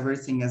 Was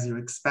everything as you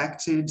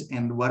expected?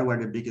 And what were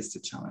the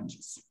biggest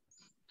challenges?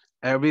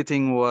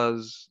 Everything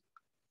was,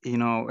 you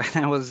know,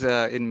 when I was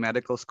in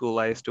medical school,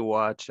 I used to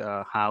watch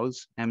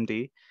House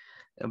MD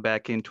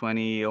back in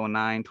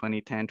 2009,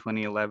 2010,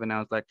 2011. I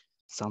was like,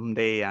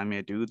 someday I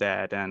may do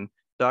that. And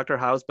Dr.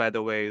 House, by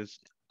the way, is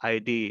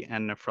ID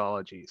and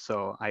nephrology.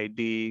 So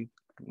ID,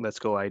 let's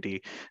go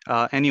ID.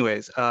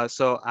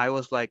 So I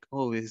was like,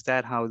 oh, is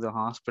that how the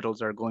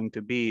hospitals are going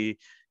to be?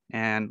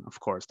 And of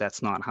course,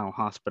 that's not how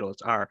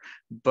hospitals are.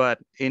 But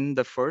in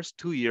the first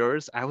 2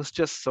 years, I was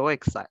just so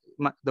excited.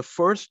 The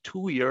first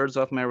 2 years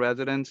of my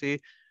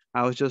residency,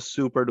 I was just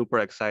super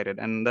duper excited.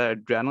 And the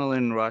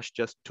adrenaline rush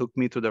just took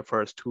me through the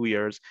first 2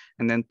 years.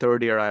 And then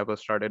third year, I was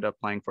started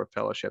applying for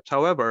fellowships.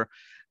 However,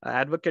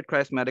 Advocate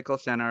Christ Medical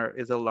Center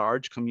is a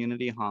large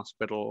community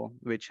hospital,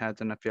 which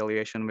has an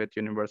affiliation with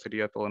University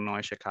of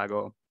Illinois,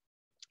 Chicago.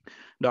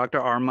 Dr.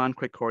 Arman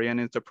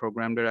Krikorian is the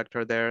program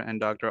director there,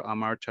 and Dr.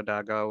 Amar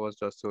Chadaga was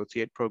the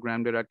associate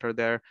program director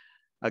there.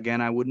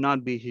 Again, I would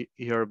not be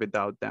here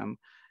without them.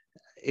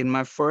 In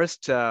my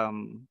first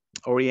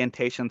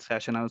orientation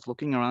session, I was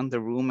looking around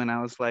the room and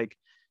I was like,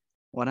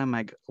 what am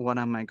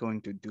I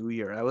going to do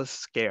here? I was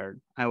scared.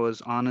 I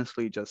was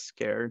honestly just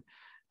scared.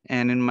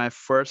 And in my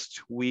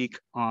first week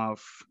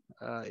of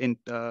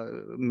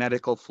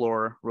medical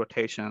floor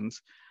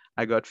rotations,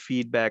 I got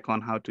feedback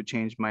on how to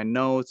change my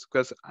notes.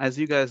 Because as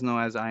you guys know,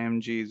 as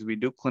IMGs, we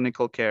do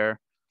clinical care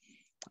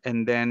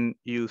and then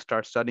you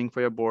start studying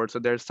for your board. So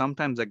there's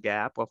sometimes a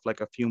gap of like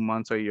a few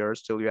months or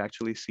years till you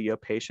actually see a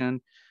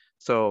patient.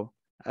 So,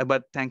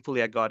 but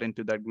thankfully I got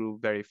into that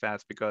groove very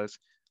fast because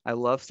I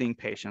love seeing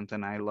patients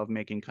and I love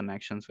making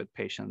connections with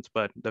patients,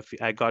 but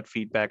I got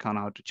feedback on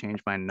how to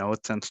change my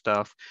notes and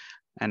stuff.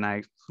 And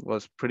I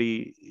was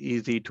pretty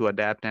easy to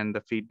adapt and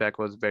the feedback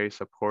was very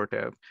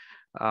supportive.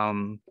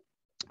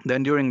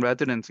 Then during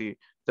residency,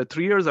 the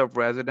 3 years of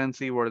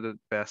residency were the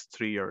best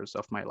 3 years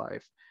of my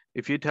life.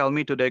 If you tell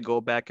me today,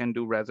 go back and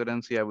do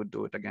residency, I would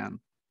do it again.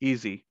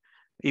 Easy.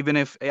 Even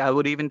if I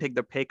would even take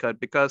the pay cut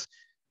because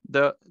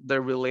the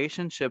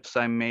relationships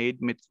I made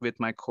with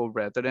my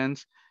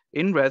co-residents,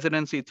 in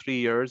residency 3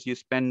 years, you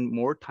spend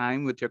more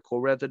time with your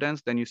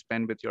co-residents than you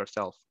spend with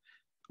yourself,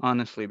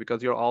 honestly,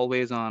 because you're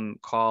always on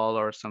call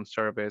or some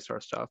service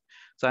or stuff.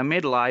 So I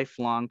made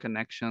lifelong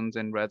connections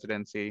in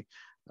residency.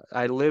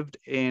 I lived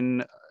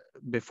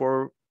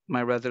before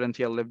my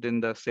residency, I lived in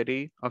the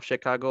city of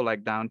Chicago,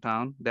 like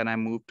downtown. Then I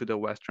moved to the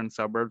western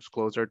suburbs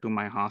closer to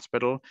my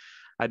hospital.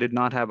 I did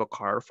not have a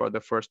car for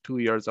the first 2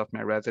 years of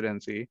my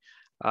residency.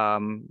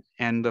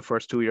 And the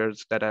first 2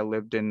 years that I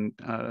lived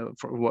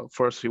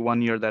first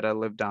 1 year that I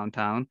lived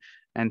downtown.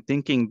 And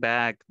thinking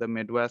back, the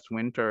Midwest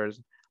winters,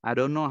 I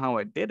don't know how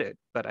I did it,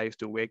 but I used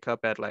to wake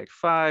up at like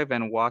 5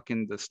 and walk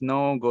in the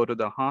snow, go to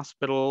the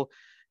hospital.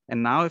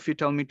 And now if you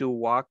tell me to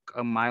walk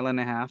 1.5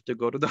 miles to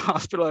go to the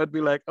hospital, I'd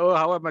be like, oh,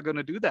 how am I going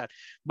to do that?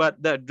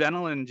 But the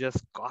adrenaline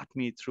just got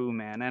me through,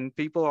 man. And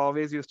people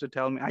always used to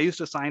tell me, I used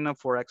to sign up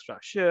for extra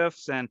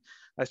shifts and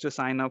I used to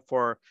sign up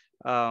for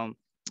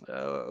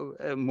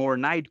more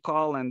night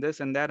call and this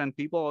and that. And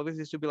people always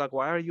used to be like,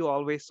 why are you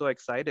always so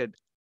excited?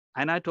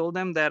 And I told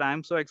them that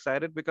I'm so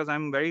excited because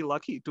I'm very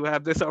lucky to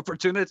have this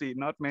opportunity.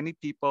 Not many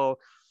people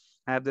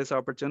have this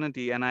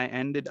opportunity and I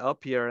ended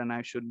up here and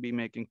I should be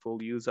making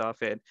full use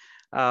of it.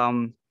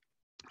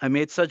 I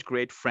made such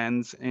great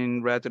friends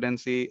in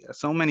residency,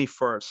 so many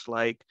firsts,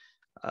 like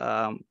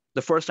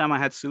the first time I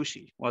had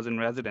sushi was in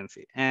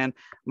residency and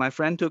my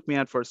friend took me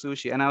out for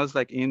sushi and I was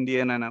like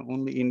Indian and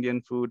only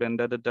Indian food and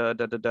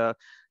da.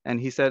 And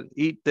he said,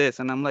 eat this.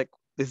 And I'm like,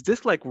 is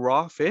this like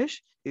raw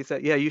fish? He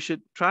said, yeah, you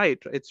should try it.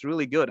 It's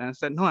really good. And I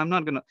said, no, I'm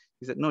not gonna.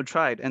 He said, no,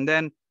 try it. And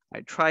then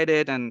I tried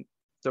it and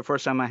the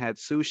first time I had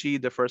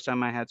sushi, the first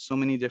time I had so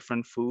many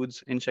different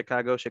foods in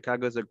Chicago.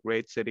 Chicago is a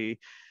great city.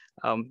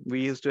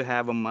 We used to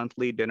have a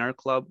monthly dinner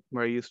club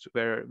where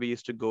we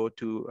used to go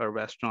to a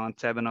restaurant.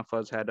 7 of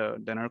us had a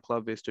dinner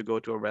club. We used to go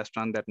to a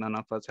restaurant that none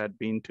of us had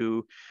been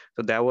to.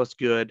 So that was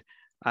good.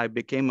 I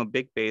became a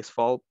big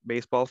baseball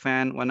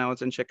fan when I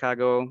was in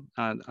Chicago,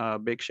 a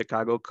big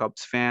Chicago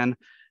Cubs fan.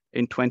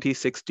 In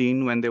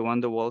 2016, when they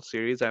won the World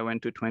Series, I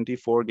went to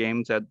 24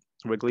 games at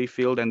Wrigley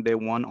Field and they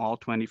won all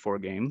 24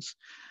 games.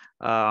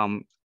 I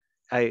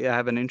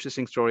have an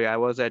interesting story. I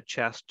was at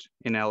Chest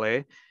in LA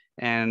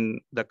and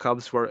the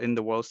Cubs were in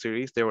the World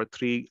Series. They were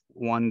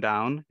 3-1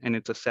 down and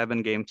it's a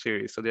 7-game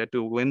series. So they had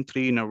to win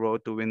 3 in a row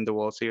to win the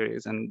World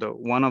Series. And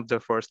one of the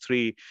first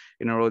 3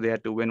 in a row they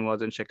had to win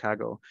was in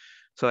Chicago.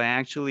 So I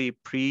actually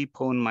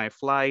preponed my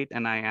flight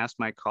and I asked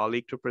my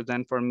colleague to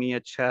present for me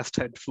at Chest.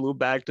 I flew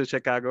back to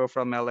Chicago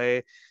from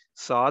LA,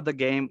 saw the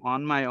game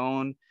on my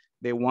own,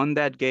 They won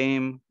that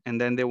game, and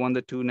then they won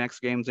the 2 next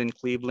games in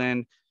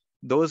Cleveland.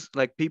 Those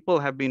like people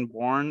have been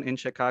born in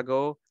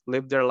Chicago,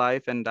 lived their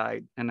life and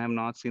died, and have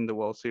not seen the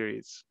World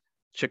Series.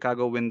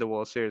 Chicago win the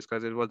World Series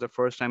because it was the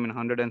first time in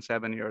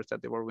 107 years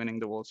that they were winning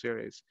the World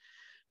Series.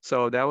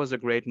 So that was a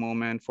great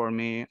moment for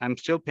me. I'm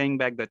still paying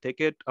back the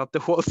ticket of the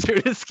World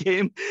Series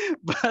game,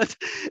 but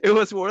it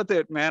was worth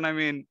it, man. I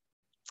mean,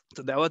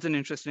 so that was an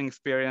interesting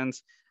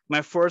experience.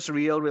 My first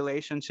real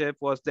relationship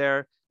was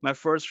there. My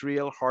first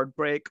real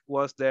heartbreak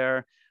was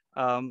there.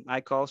 I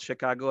call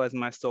Chicago as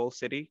my soul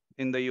city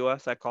in the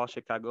US. I call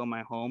Chicago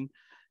my home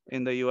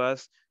in the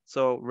US.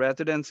 So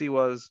residency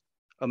was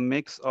a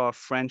mix of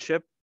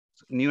friendship,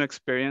 new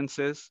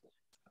experiences,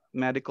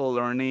 medical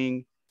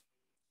learning,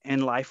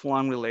 and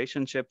lifelong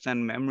relationships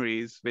and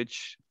memories,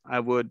 which I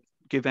would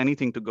give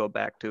anything to go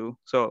back to.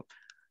 So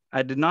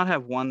I did not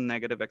have one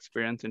negative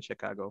experience in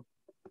Chicago.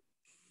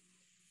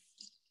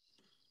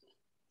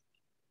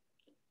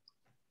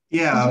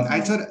 Yeah,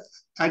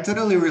 I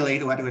totally relate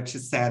to what you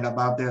said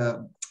about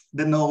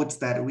the notes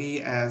that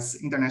we as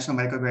international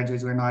medical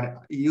graduates were not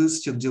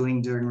used to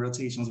doing during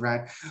rotations,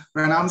 right?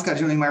 Right now I'm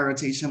scheduling my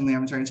rotation and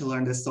I'm trying to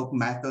learn the SOAP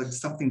method,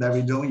 something that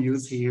we don't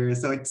use here.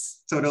 So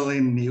it's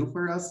totally new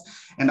for us.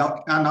 And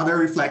another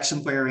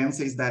reflection for your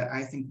answer is that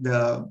I think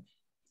the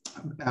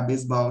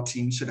baseball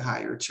team should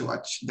hire to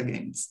watch the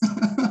games.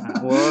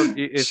 Well,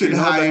 if should you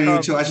know hire the you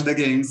Cubs, to watch the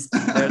games.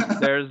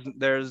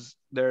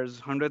 there's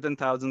hundreds and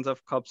thousands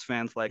of Cubs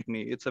fans like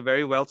me. It's a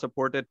very well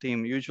supported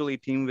team. Usually,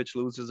 team which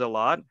loses a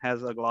lot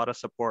has a lot of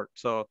support.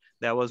 So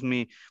that was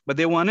me. But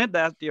they won it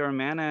that year,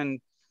 man,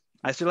 and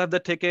I still have the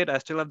ticket. I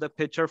still have the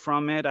picture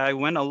from it. I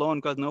went alone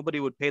because nobody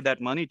would pay that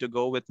money to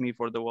go with me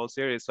for the World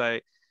Series. So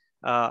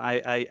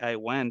I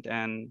went,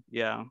 and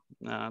yeah,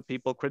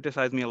 people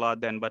criticized me a lot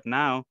then, but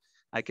now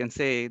I can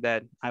say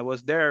that I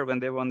was there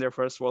when they won their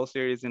first World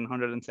Series in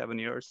 107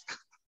 years.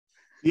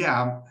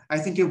 Yeah, I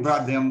think you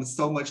brought them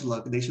so much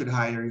luck. They should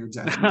hire you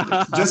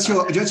definitely. just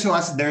to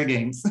watch their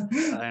games.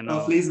 I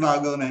know. Please,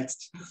 Val, go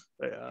next.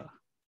 Yeah.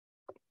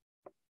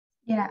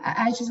 Yeah,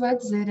 I just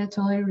wanted to say that I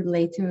totally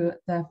relate to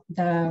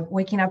the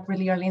waking up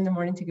really early in the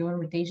morning to go on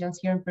rotations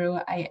here in Peru.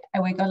 I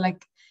wake up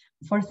like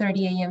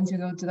 4:30 a.m. to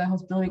go to the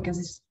hospital because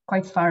it's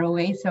quite far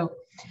away. So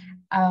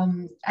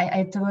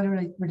I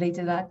totally relate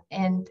to that.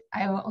 And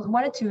I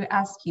wanted to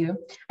ask you,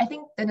 I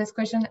think the next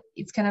question,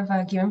 it's kind of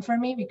a given for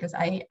me because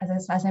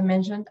as I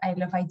mentioned, I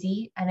love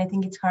ID. And I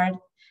think it's hard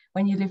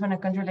when you live in a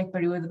country like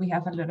Peru, we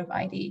have a lot of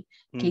ID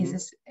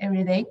cases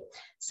every day.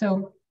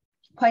 So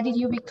why did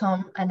you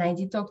become an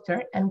ID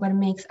doctor and what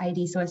makes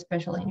ID so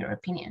special in your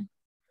opinion?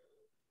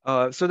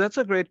 So that's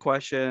a great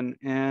question.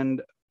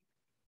 And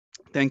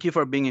thank you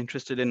for being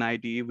interested in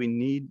ID. We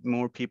need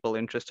more people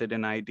interested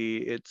in ID.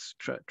 It's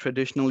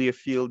traditionally a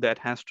field that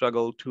has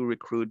struggled to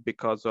recruit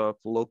because of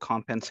low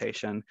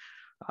compensation.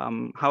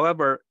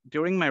 However,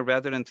 during my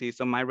residency,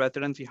 so my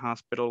residency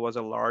hospital was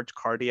a large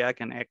cardiac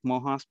and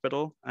ECMO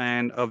hospital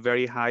and a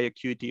very high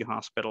acuity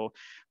hospital.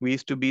 We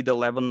used to be the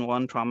level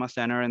 1 trauma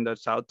center in the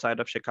south side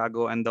of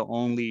Chicago and the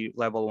only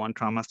level 1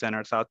 trauma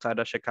center south side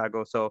of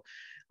Chicago. So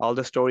all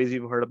the stories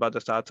you've heard about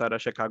the south side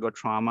of Chicago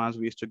traumas,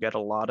 we used to get a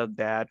lot of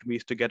that. We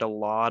used to get a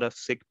lot of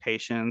sick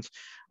patients,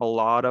 a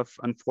lot of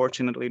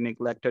unfortunately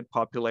neglected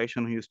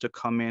population who used to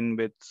come in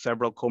with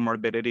several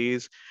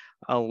comorbidities,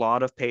 a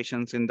lot of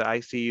patients in the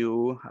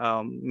ICU,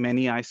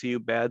 many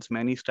ICU beds,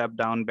 many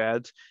step-down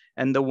beds.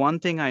 And the one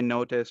thing I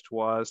noticed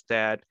was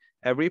that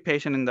every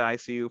patient in the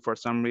ICU for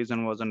some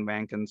reason was on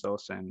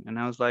vancomycin. And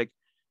I was like,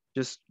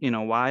 just,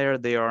 why are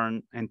they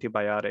on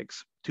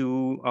antibiotics?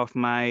 Two of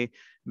my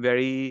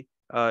very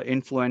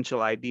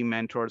influential ID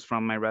mentors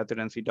from my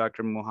residency,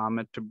 Dr.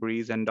 Muhammad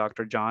Tabriz and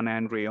Dr. John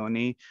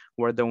Andreoni,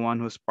 were the one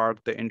who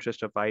sparked the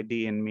interest of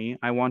ID in me.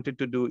 I wanted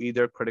to do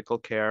either critical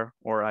care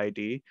or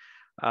ID.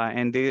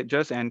 And they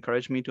just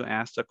encouraged me to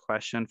ask the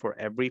question for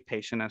every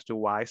patient as to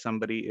why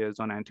somebody is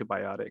on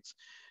antibiotics.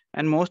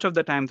 And most of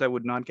the times I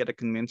would not get a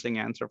convincing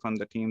answer from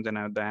the teams,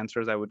 and the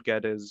answers I would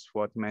get is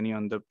what many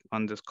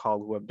on this call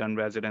who have done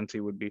residency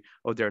would be,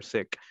 oh, they're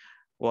sick.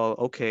 Well,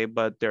 okay,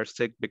 but they're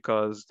sick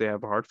because they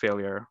have heart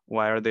failure.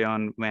 Why are they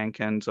on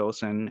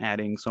vancomycin,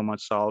 adding so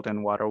much salt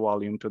and water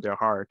volume to their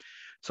heart?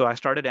 So I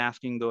started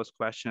asking those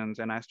questions,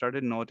 and I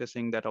started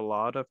noticing that a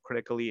lot of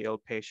critically ill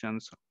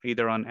patients,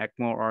 either on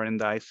ECMO or in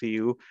the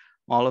ICU,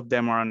 all of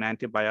them are on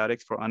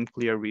antibiotics for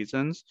unclear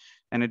reasons.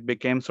 And it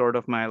became sort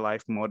of my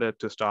life motto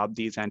to stop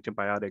these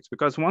antibiotics.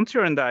 Because once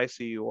you're in the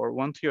ICU or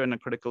once you're in a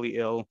critically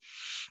ill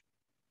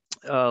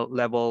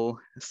level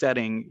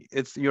setting,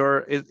 you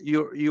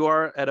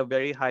are at a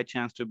very high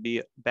chance to be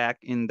back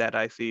in that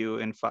ICU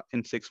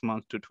in 6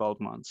 months to 12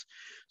 months.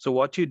 So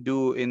what you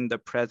do in the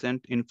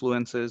present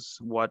influences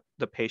what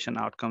the patient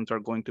outcomes are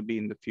going to be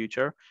in the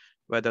future,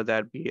 whether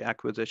that be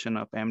acquisition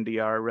of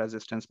MDR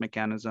resistance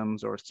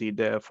mechanisms or C.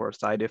 diff or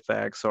side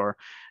effects or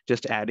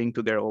just adding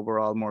to their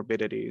overall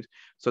morbidities.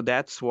 So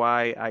that's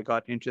why I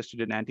got interested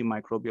in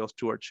antimicrobial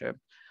stewardship.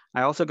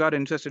 I also got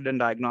interested in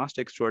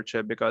diagnostic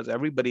stewardship because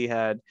everybody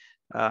had,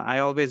 I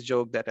always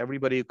joke that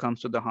everybody who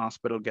comes to the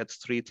hospital gets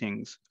three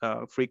things: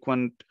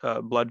 frequent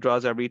blood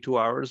draws every 2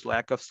 hours,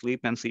 lack of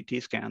sleep, and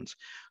CT scans.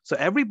 So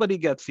everybody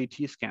gets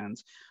CT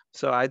scans.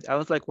 So I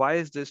was like, why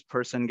is this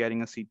person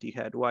getting a CT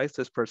head? Why is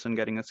this person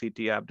getting a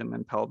CT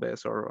abdomen,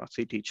 pelvis, or a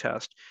CT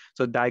chest?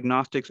 So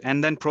diagnostics,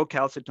 and then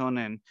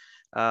procalcitonin.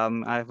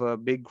 I have a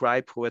big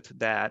gripe with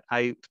that.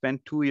 I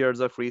spent 2 years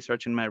of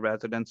research in my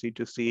residency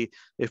to see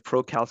if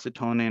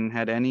procalcitonin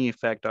had any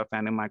effect of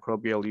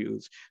antimicrobial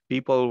use.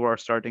 People were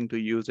starting to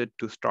use it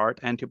to start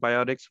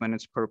antibiotics when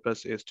its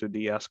purpose is to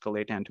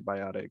de-escalate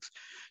antibiotics.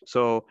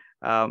 So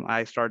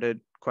I started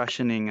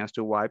questioning as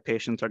to why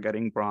patients are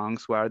getting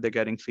bronchs, why are they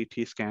getting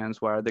CT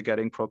scans, why are they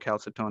getting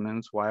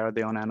procalcitonins, why are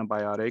they on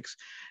antibiotics?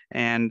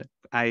 And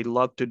I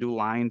love to do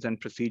lines and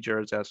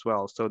procedures as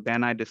well. So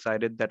then I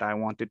decided that I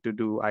wanted to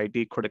do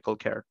ID critical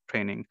care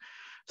training.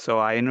 So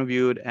I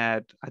interviewed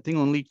at, I think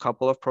only a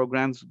couple of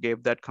programs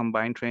gave that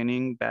combined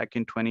training back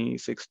in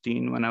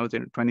 2016 when I was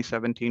in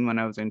 2017 when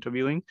I was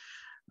interviewing.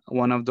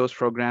 One of those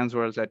programs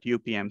was at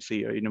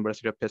UPMC, or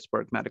University of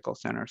Pittsburgh Medical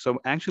Center. So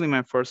actually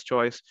my first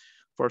choice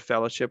for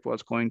fellowship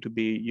was going to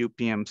be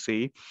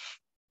UPMC.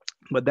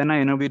 But then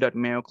I interviewed at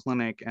Mayo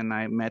Clinic and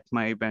I met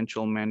my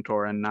eventual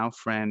mentor and now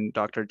friend,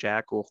 Dr.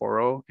 Jack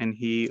O'Horo, and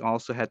he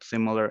also had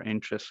similar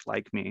interests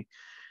like me.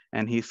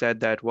 And he said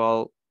that,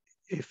 well,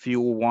 if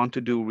you want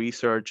to do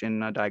research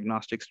in a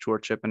diagnostic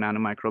stewardship and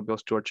antimicrobial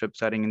stewardship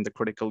setting in the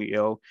critically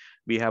ill,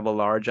 we have a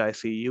large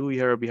ICU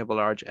here, we have a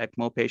large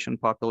ECMO patient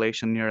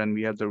population here, and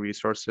we have the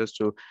resources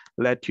to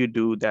let you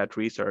do that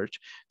research.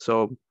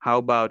 So how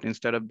about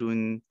instead of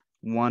doing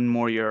 1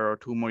 more year or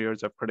 2 more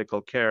years of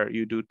critical care,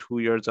 you do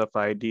 2 years of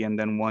ID and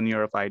then 1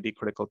 year of ID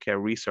critical care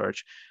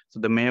research. So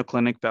the Mayo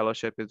Clinic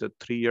Fellowship is a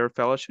 3-year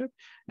fellowship,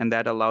 and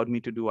that allowed me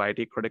to do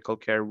ID critical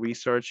care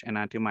research and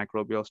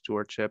antimicrobial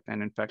stewardship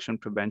and infection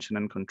prevention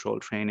and control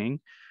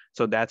training.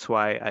 So that's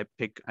why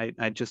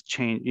I just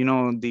changed, you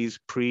know, these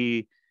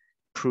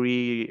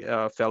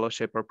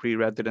pre-fellowship or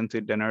pre-residency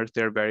dinners,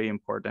 they're very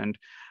important.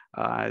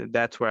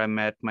 That's where I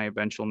met my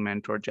eventual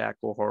mentor, Jack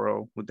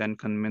O'Horo, who then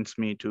convinced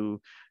me to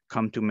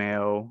come to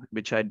Mayo,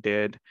 which I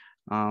did.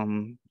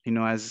 You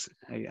know, as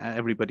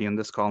everybody on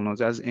this call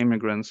knows, as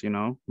immigrants, you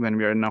know, when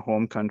we are in a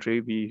home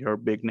country, we hear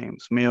big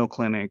names: Mayo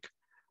Clinic,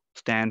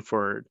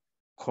 Stanford,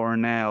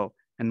 Cornell,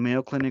 and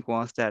Mayo Clinic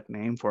was that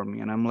name for me.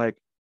 And I'm like,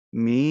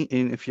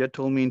 if you had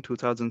told me in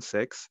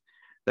 2006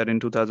 that in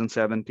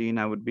 2017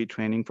 I would be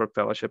training for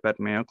fellowship at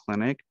Mayo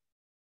Clinic,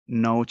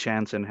 no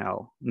chance in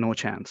hell, no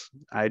chance.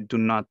 I do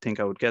not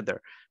think I would get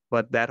there.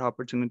 But that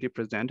opportunity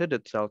presented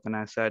itself and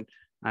I said,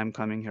 I'm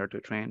coming here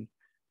to train.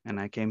 And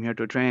I came here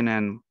to train,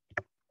 and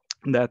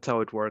that's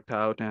how it worked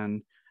out.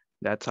 And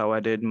that's how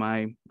I did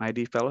my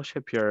ID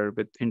fellowship here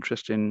with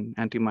interest in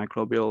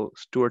antimicrobial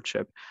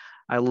stewardship.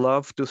 I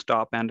love to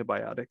stop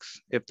antibiotics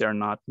if they're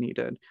not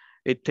needed.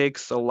 It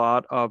takes a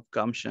lot of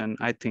gumption,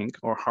 I think,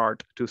 or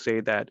heart to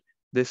say that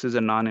this is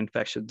a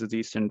non-infectious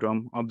disease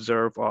syndrome,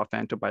 observe off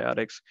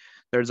antibiotics.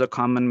 There's a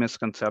common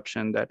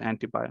misconception that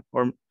antibiotics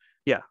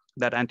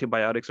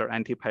are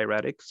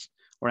antipyretics,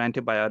 or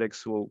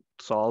antibiotics will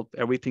solve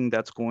everything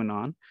that's going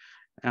on.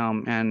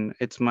 And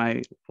it's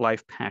my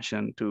life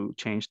passion to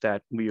change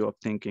that view of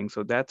thinking.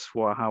 So that's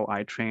how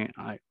I train.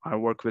 I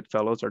work with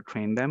fellows or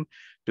train them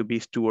to be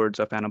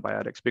stewards of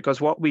antibiotics, because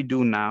what we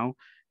do now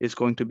is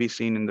going to be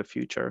seen in the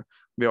future.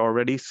 We're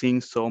already seeing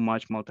so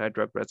much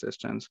multi-drug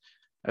resistance.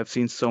 I've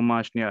seen so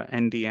much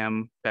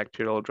NDM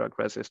bacterial drug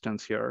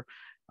resistance here.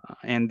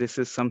 And this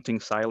is something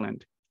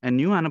silent. And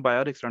new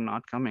antibiotics are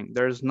not coming.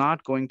 There's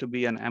not going to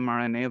be an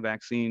mRNA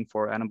vaccine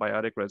for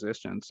antibiotic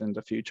resistance in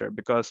the future,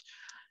 because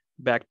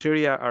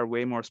bacteria are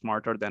way more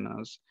smarter than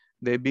us.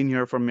 They've been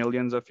here for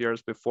millions of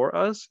years before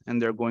us, and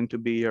they're going to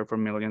be here for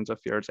millions of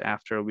years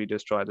after we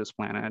destroy this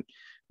planet.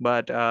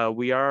 But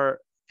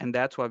and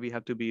that's why we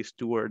have to be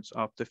stewards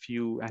of the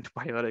few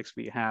antibiotics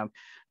we have,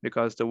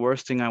 because the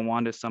worst thing I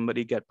want is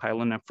somebody get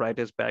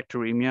pyelonephritis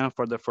bacteremia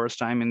for the first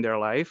time in their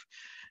life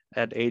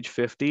at age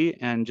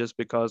 50, and just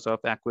because of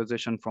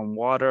acquisition from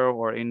water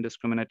or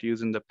indiscriminate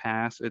use in the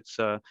past, it's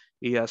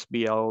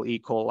ESBL, E.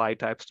 coli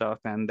type stuff,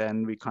 and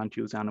then we can't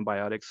use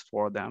antibiotics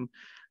for them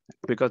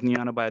because new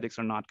antibiotics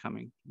are not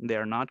coming.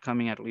 They're not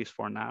coming, at least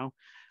for now.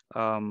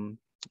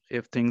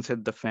 If things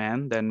hit the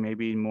fan, then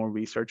maybe more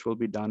research will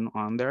be done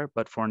on there.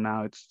 But for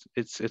now,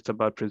 it's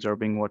about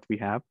preserving what we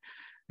have.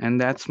 And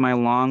that's my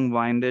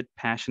long-winded,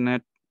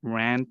 passionate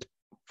rant,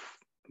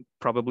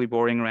 probably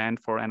boring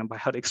rant for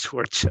antibiotic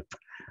stewardship.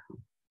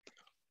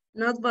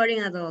 Not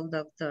boring at all,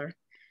 doctor.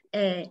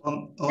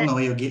 No,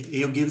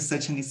 you give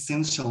such an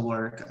essential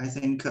work, I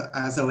think,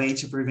 as a way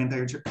to prevent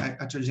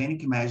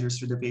iatrogenic measures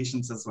for the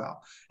patients as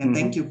well. And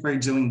thank you for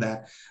doing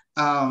that.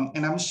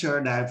 And I'm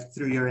sure that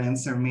through your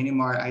answer, many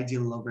more ID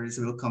lovers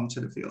will come to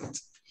the field.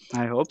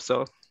 I hope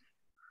so.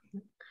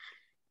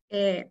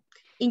 In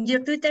your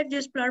Twitter, you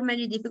explore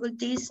many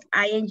difficulties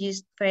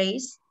IMGs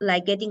face,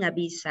 like getting a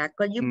visa.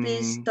 Could you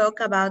please talk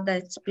about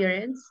that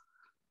experience?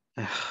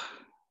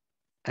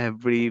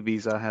 Every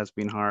visa has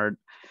been hard.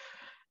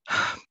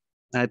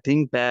 I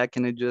think back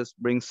and it just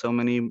brings so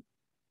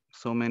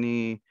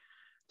many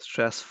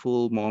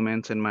stressful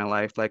moments in my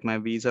life. Like my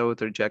visa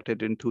was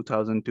rejected in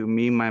 2002.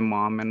 Me, my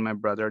mom, and my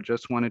brother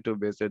just wanted to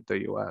visit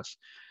the US.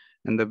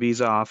 And the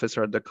visa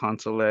officer at the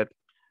consulate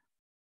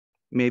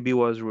maybe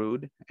was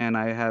rude. And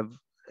I have,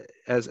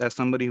 as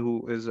somebody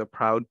who is a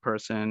proud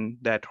person,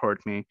 that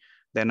hurt me.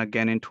 Then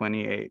again in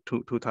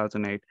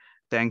 2008,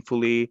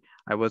 thankfully,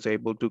 I was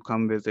able to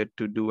come visit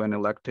to do an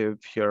elective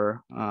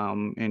here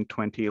in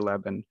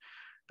 2011.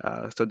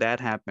 So that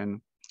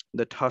happened.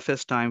 The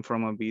toughest time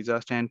from a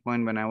visa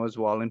standpoint, when I was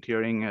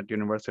volunteering at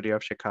University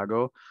of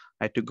Chicago,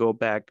 I had to go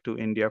back to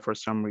India for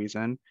some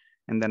reason.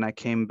 And then I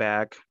came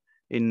back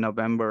in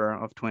November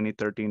of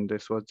 2013.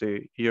 This was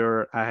the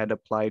year I had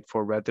applied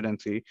for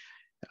residency.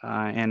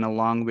 And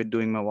along with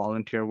doing my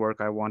volunteer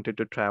work, I wanted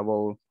to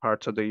travel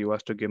parts of the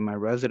US to give my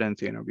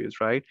residency interviews,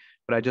 right?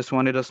 But I just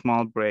wanted a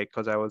small break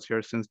because I was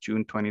here since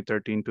June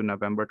 2013 to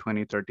November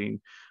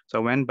 2013. So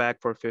I went back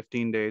for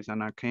 15 days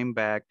and I came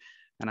back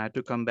and I had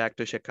to come back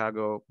to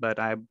Chicago, but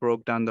I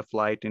broke down the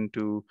flight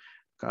into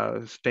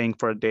staying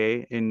for a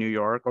day in New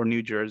York or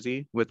New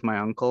Jersey with my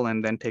uncle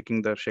and then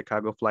taking the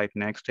Chicago flight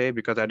next day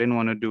because I didn't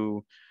want to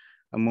do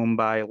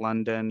Mumbai,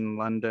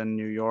 London,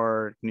 New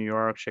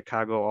York,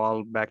 Chicago,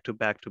 all back to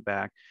back to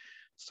back.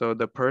 So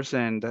the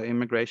person, the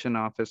immigration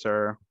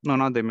officer, no,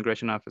 not the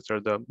immigration officer,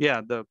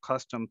 the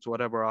customs,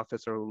 whatever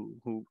officer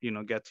who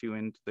gets you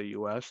into the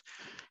US,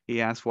 he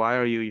asked, why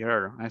are you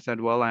here? I said,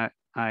 well,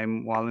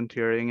 I'm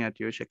volunteering at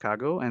U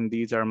Chicago and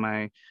these are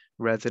my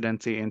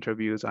residency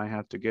interviews I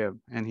have to give.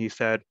 And he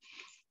said,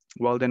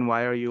 well, then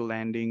why are you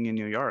landing in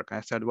New York? I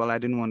said, well, I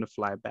didn't want to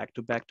fly back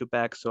to back to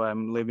back. So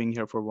I'm living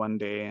here for one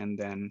day and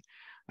then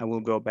I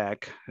will go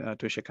back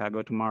to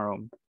Chicago tomorrow.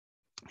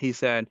 He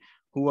said,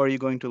 who are you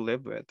going to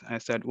live with? I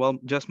said, well,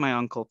 just my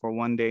uncle for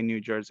one day in New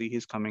Jersey.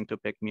 He's coming to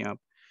pick me up.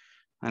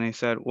 And he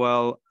said,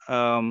 well,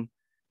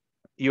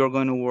 you're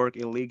going to work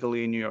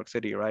illegally in New York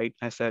City, right?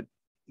 I said,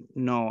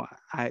 no,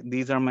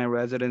 these are my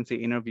residency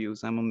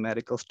interviews. I'm a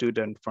medical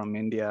student from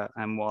India.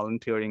 I'm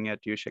volunteering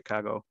at U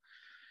Chicago.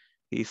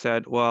 He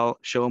said, well,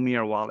 show me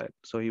your wallet.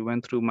 So he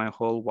went through my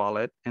whole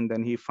wallet and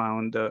then he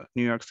found the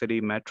New York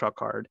City Metro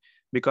card.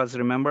 Because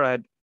remember,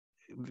 I'd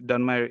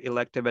done my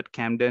elective at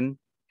Camden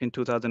in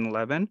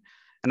 2011.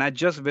 And I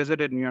just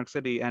visited New York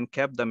City and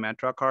kept the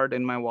Metro card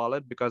in my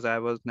wallet because I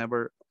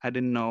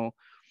didn't know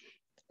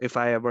if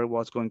I ever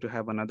was going to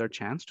have another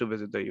chance to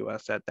visit the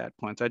US at that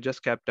point. So I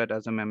just kept it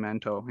as a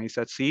memento. He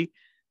said, see,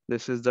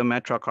 this is the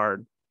Metro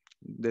card.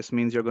 This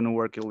means you're going to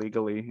work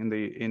illegally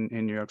in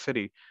New York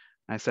City.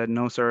 I said,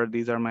 no, sir,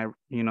 these are my,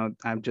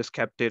 I've just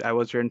kept it. I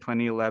was here in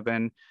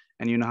 2011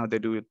 and you know how they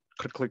do it,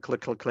 click, click,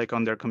 click, click, click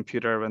on their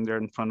computer when they're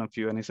in front of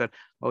you. And he said,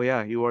 oh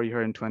yeah, you were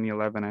here in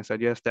 2011. I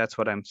said, yes, that's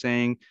what I'm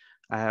saying.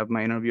 I have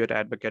my interview at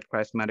Advocate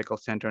Christ Medical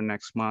Center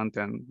next month.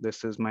 And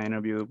this is my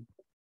interview,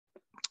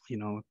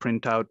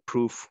 print out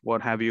proof,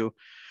 what have you.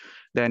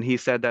 Then he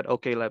said that,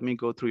 okay, let me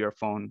go through your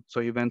phone.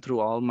 So he went through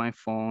all my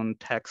phone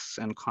texts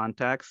and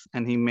contacts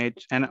and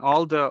and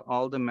all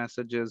the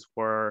messages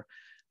were,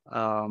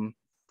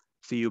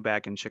 see you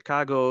back in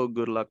Chicago,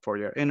 good luck for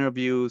your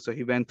interview. So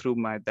he went through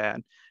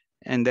that.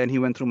 And then he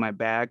went through my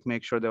bag,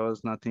 make sure there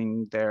was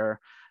nothing there.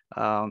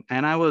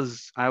 And I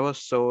was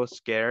so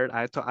scared.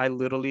 I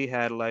literally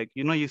had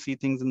you see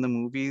things in the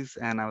movies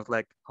and I was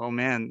like, oh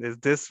man, is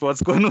this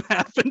what's going to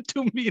happen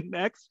to me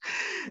next?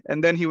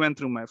 And then he went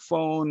through my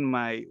phone,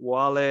 my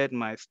wallet,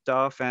 my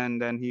stuff.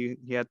 And then he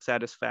had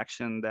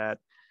satisfaction that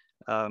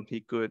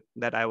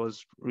that I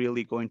was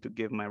really going to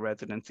give my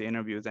residency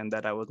interviews and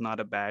that I was not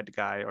a bad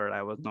guy or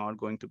I was not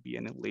going to be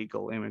an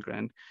illegal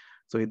immigrant.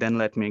 So he then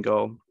let me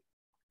go.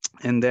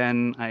 And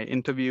then I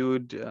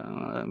interviewed,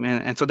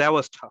 and so that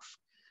was tough.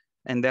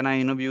 And then I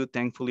interviewed,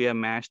 thankfully I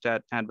matched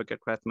at Advocate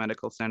Christ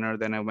Medical Center.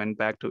 Then I went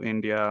back to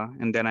India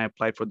and then I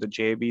applied for the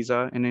J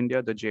visa in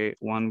India, the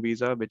J1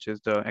 visa, which is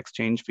the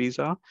exchange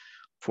visa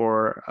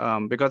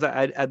because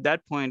at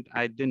that point,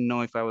 I didn't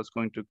know if I was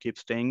going to keep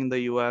staying in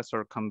the US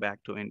or come back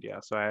to India.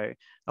 So I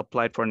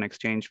applied for an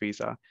exchange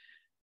visa.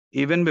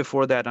 Even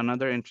before that,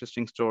 another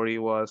interesting story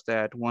was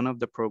that one of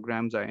the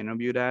programs I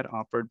interviewed at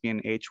offered me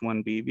an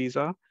H-1B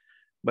visa,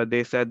 but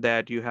they said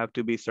that you have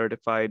to be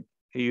certified,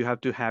 you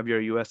have to have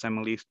your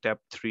USMLE Step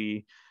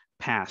 3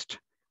 passed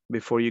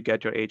before you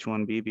get your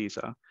H-1B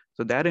visa.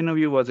 So that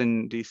interview was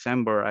in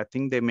December. I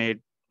think they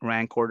made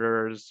rank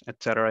orders,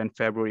 et cetera, in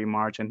February,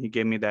 March, and he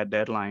gave me that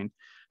deadline.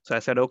 So I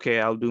said,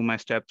 okay, I'll do my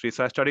Step 3.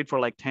 So I studied for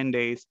like 10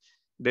 days,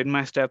 did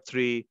my Step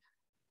 3.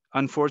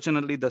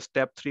 Unfortunately, the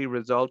Step 3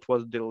 result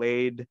was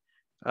delayed.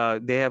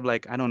 They have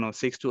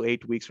 6 to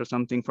 8 weeks or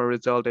something for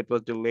result. It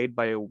was delayed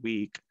by a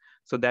week.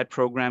 So that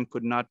program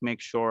could not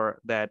make sure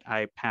that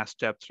I passed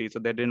Step 3. So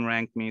they didn't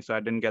rank me. So I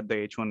didn't get the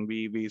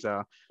H-1B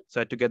visa. So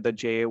I had to get the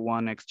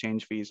J1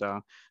 exchange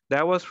visa.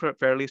 That was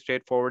fairly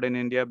straightforward in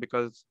India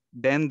because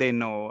then they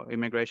know,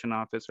 immigration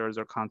officers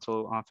or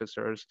consul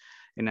officers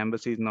in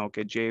embassies know,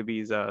 okay, J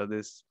visa,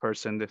 this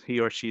person, he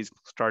or she's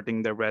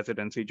starting their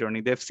residency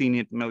journey. They've seen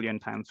it a million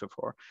times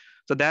before.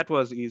 So that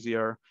was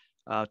easier.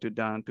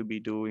 to be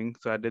doing.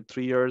 So I did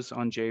 3 years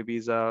on J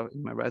visa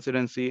in my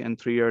residency and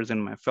 3 years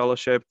in my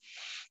fellowship.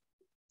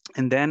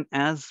 And then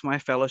as my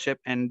fellowship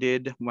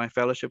ended, my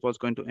fellowship was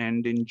going to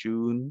end in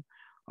June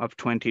of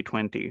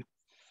 2020.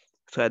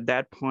 So at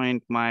that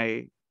point,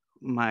 my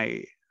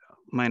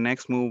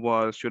next move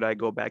was, should I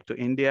go back to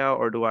India,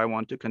 or do I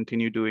want to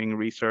continue doing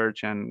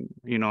research and,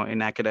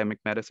 in academic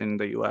medicine in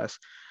the US?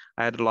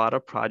 I had a lot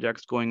of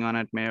projects going on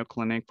at Mayo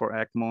Clinic for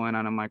ECMO and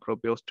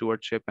antimicrobial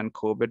stewardship and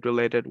COVID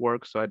related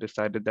work. So I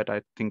decided that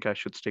I think I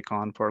should stick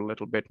on for a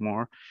little bit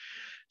more.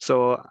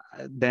 So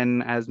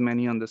then, as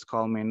many on this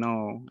call may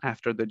know,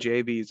 after the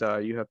J visa,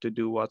 you have to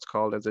do what's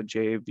called as a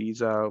J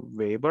visa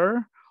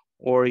waiver,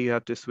 or you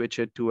have to switch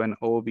it to an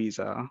O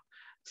visa.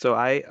 So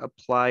I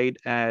applied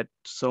at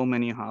so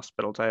many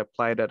hospitals. I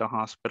applied at a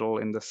hospital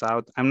in the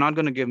South. I'm not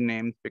going to give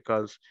names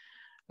because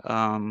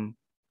I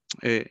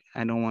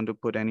don't want to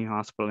put any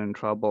hospital in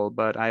trouble,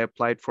 but I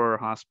applied for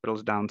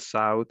hospitals down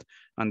South,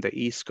 on the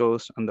East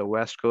Coast, on the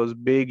West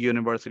Coast, big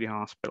university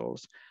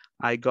hospitals.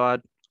 I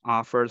got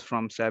offers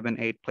from 7,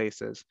 8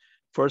 places.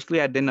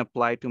 Firstly, I didn't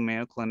apply to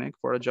Mayo Clinic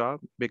for a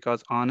job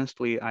because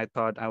honestly, I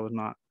thought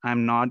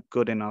I'm not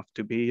good enough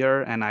to be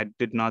here, and I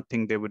did not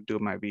think they would do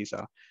my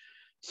visa.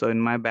 So in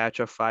my batch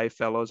of 5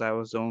 fellows, I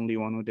was the only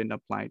one who didn't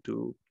apply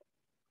to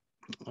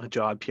a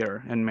job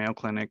here in Mayo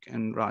Clinic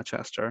in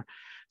Rochester.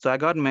 So I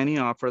got many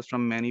offers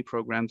from many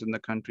programs in the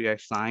country. I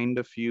signed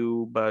a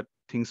few, but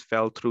things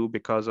fell through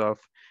because of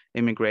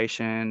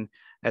immigration,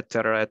 et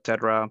cetera, et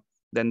cetera.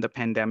 Then the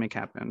pandemic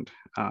happened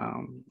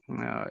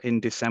in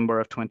December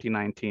of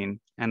 2019,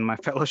 and my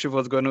fellowship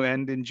was going to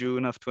end in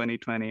June of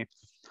 2020.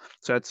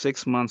 So I had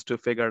 6 months to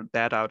figure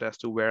that out as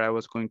to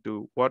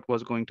what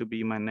was going to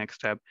be my next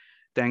step.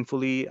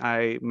 Thankfully,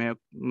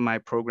 my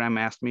program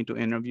asked me to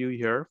interview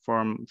here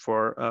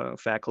for a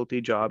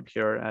faculty job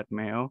here at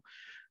Mayo,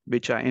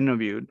 which I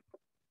interviewed.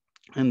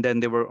 And then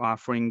they were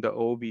offering the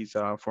O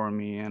visa for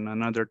me and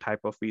another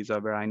type of visa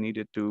where I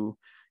needed to,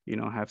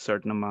 have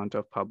certain amount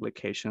of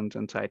publications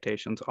and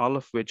citations, all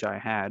of which I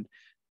had,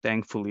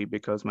 thankfully,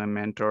 because my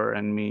mentor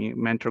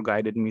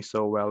guided me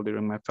so well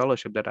during my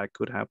fellowship that I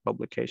could have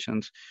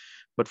publications.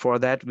 But for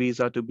that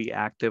visa to be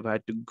active, I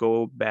had to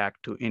go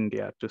back to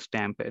India to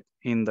stamp it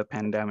in the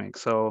pandemic.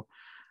 So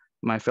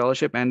my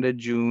fellowship ended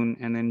June,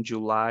 and in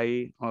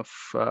July of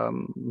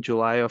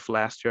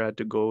last year, I had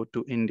to go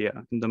to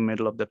India in the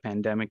middle of the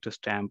pandemic to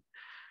stamp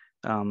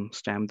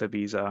the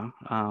visa.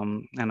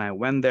 And I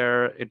went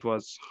there. It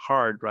was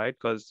hard, right?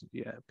 Because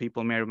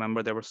people may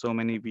remember there were so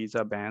many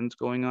visa bans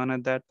going on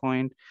at that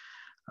point.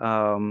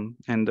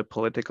 And the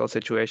political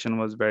situation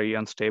was very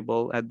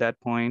unstable at that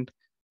point.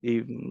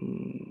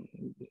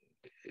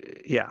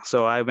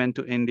 So I went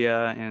to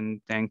India,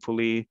 and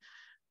thankfully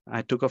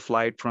I took a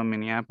flight from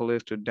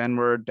Minneapolis to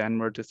Denver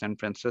to San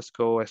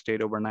Francisco. I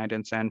stayed overnight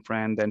in San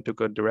Fran, then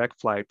took a direct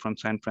flight from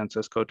San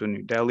Francisco to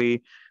New Delhi.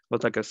 It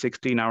was like a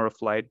 16-hour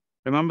flight.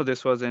 Remember,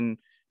 this was in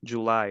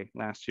July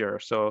last year,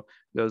 so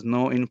there was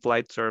no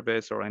in-flight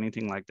service or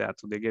anything like that.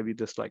 So they gave you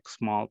this like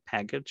small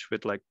package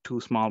with like 2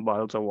 small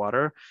bottles of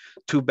water,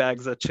 2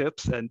 bags of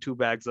chips, and 2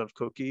 bags of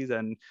cookies,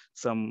 and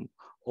some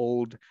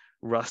old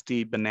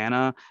rusty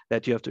banana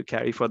that you have to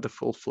carry for the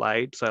full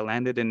flight. So I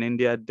landed in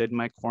India, did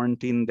my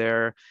quarantine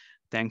there.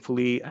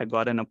 Thankfully, I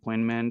got an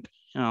appointment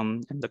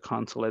in the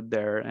consulate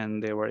there,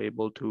 and they were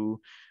able to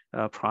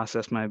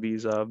process my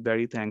visa.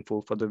 Very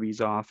thankful for the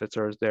visa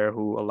officers there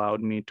who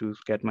allowed me to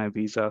get my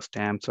visa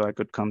stamped so I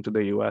could come to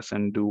the US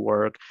and do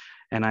work.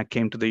 And I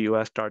came to the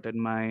US, started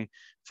my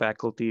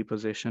faculty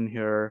position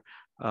here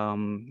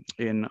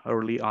in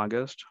early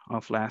August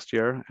of last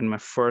year. And my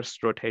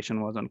first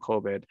rotation was on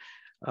COVID.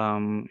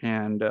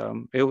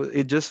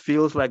 It just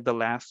feels like the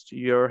last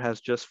year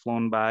has just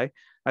flown by.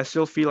 I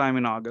still feel I'm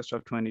in August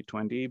of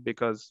 2020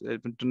 because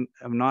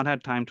I've not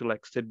had time to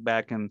like sit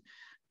back and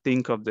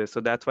think of this.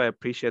 So that's why I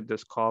appreciate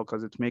this call,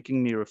 because it's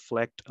making me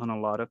reflect on a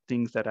lot of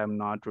things that I've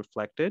not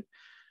reflected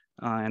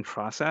and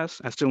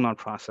process. I still not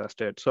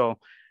processed it. So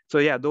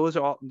yeah,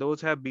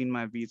 those have been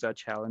my visa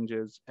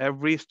challenges.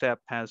 Every step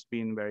has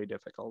been very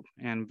difficult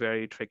and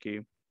very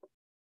tricky.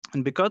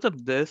 And because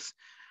of this,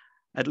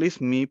 at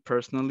least me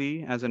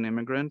personally, as an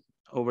immigrant,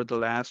 over the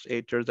last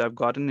 8 years, I've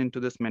gotten into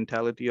this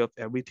mentality of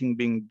everything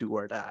being do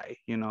or die,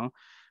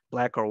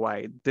 black or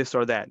white, this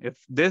or that. If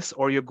this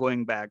or you're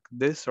going back,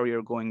 this or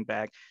you're going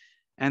back.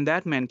 And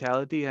that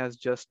mentality has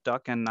just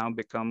stuck and now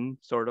become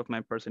sort of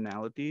my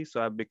personality.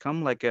 So I've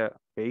become like a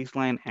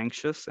baseline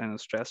anxious and a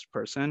stressed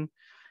person.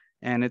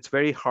 And it's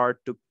very hard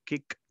to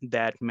kick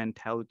that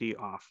mentality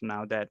off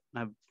now that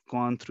I've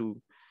gone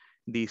through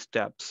these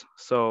steps.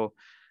 So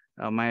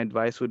my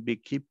advice would be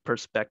keep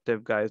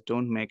perspective, guys.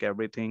 Don't make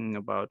everything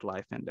about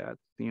life and death.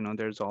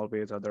 There's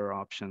always other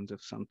options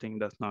if something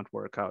does not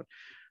work out.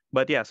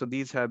 But yeah, so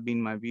these have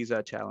been my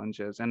visa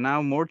challenges. And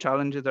now more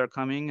challenges are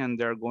coming, and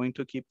they're going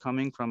to keep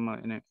coming from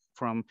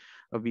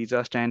a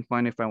visa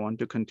standpoint. If I want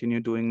to continue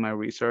doing my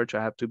research,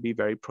 I have to be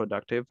very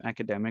productive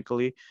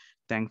academically.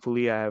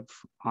 Thankfully, I have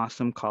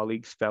awesome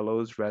colleagues,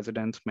 fellows,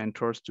 residents,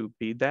 mentors to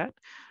be that.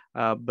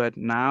 But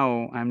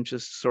now I'm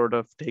just sort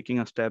of taking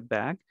a step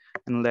back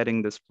and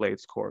letting this play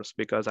its course,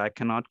 because I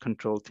cannot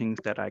control things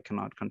that I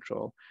cannot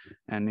control.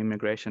 And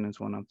immigration is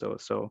one of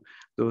those. So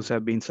those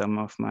have been some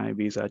of my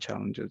visa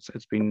challenges.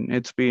 It's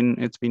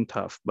been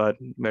tough, but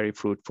very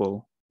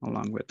fruitful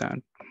along with that.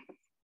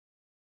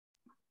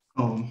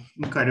 Oh,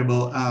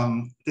 incredible.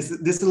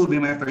 This will be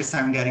my first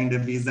time getting the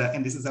visa,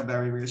 and this is a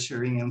very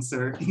reassuring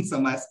answer in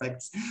some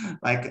aspects,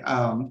 like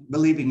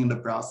believing in the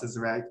process,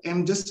 right?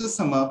 And just to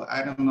sum up,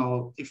 I don't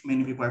know if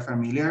many people are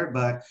familiar,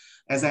 but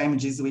as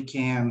IMGs, we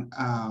can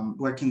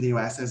work in the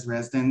US as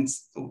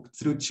residents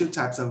through two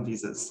types of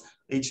visas,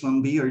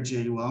 H-1B or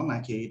J-1,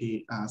 like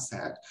Katie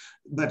said.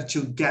 But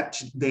to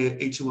get the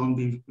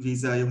H-1B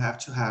visa, you have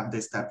to have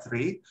the step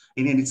 3,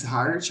 and then it's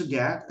harder to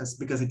get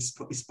because it's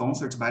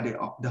sponsored by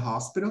the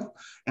hospital,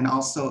 and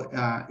also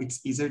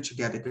it's easier to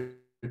get a green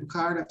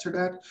card after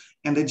that.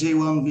 And the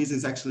J1 visa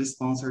is actually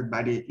sponsored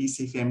by the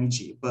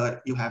ECFMG,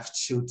 but you have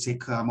to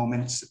take a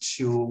moment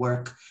to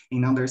work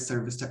in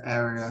underserviced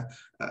area,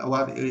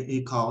 what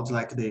it called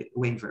like the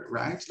waiver,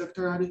 right,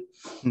 Dr. Adi?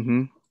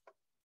 Mm-hmm.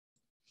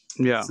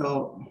 Yeah.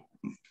 So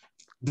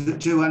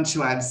do you want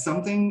to add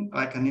something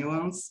like a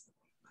nuance?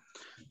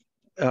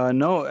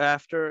 No,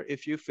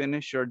 if you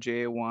finish your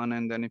J1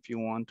 and then if you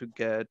want to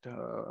get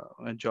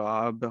a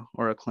job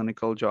or a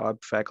clinical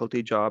job,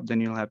 faculty job, then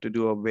you'll have to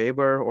do a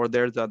waiver, or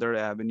there's other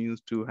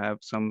avenues to have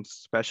some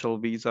special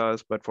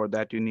visas. But for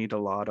that, you need a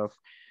lot of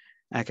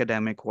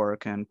academic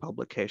work and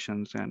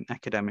publications and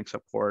academic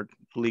support,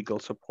 legal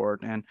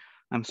support. And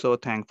I'm so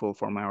thankful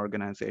for my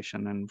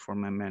organization and for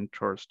my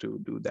mentors to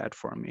do that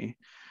for me.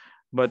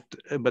 But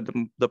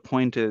the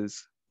point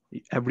is,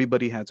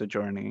 everybody has a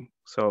journey.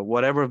 So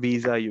whatever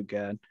visa you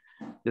get,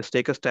 just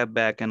take a step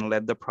back and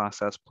let the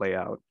process play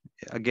out.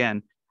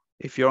 Again,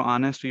 if you're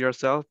honest to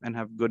yourself and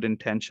have good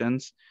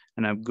intentions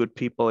and have good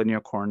people in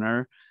your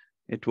corner,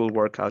 it will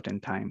work out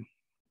in time.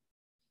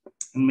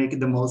 And make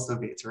the most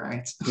of it,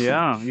 right?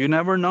 Yeah, you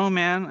never know,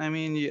 man. I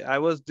mean, I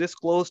was this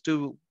close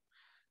to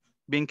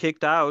being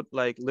kicked out,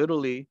 like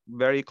literally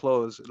very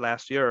close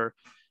last year,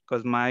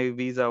 because my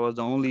visa was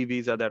the only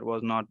visa that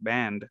was not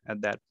banned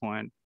at that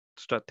point.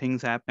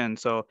 Things happen.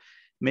 So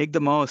make the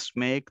most,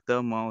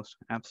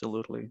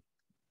 absolutely.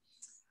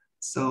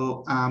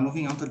 So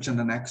moving on to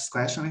the next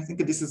question, I think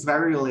this is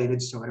very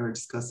related to what we're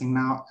discussing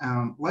now.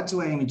 What do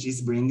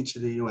IMGs bring to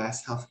the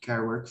US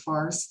healthcare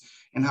workforce,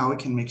 and how we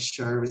can make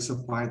sure we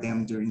support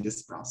them during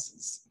this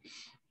process?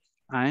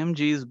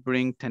 IMGs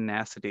bring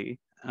tenacity,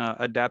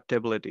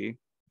 adaptability,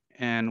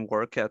 and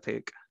work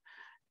ethic,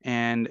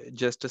 and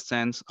just a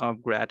sense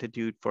of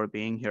gratitude for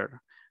being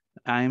here.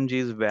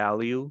 IMGs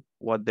value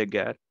what they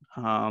get.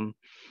 I'm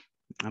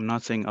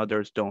not saying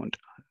others don't.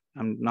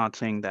 I'm not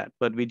saying that,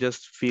 but we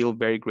just feel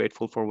very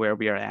grateful for where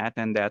we are at,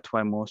 and that's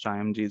why most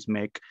IMGs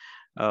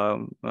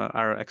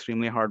are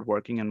extremely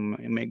hardworking and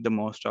make the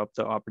most of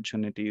the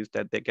opportunities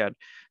that they get.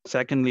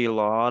 Secondly, a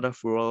lot of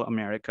rural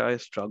America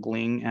is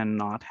struggling and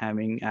not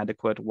having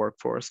adequate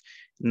workforce.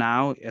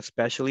 Now,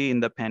 especially in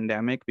the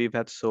pandemic, we've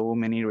had so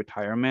many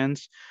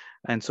retirements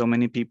and so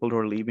many people who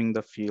are leaving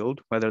the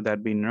field, whether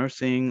that be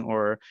nursing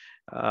or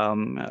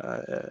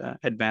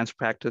advanced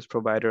practice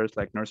providers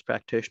like nurse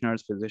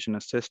practitioners, physician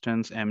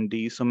assistants,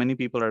 MD. So many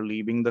people are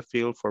leaving the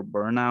field for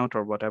burnout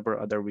or whatever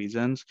other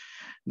reasons,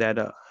 that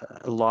a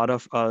lot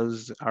of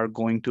us are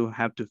going to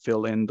have to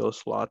fill in those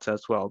slots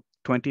as well.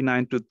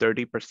 29 to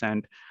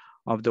 30%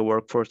 of the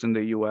workforce in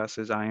the US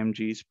is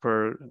IMGs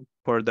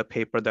per the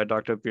paper that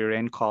Dr.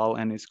 Viren Kaul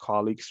and his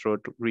colleagues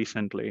wrote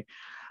recently.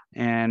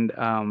 And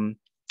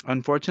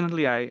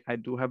unfortunately, I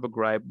do have a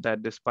gripe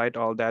that despite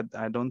all that,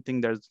 I don't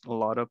think there's a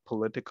lot of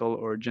political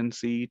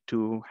urgency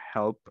to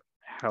help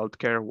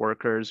healthcare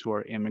workers who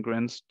are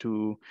immigrants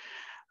to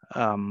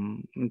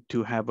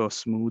have a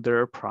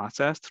smoother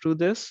process through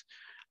this.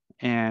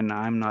 And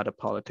I'm not a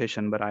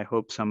politician, but I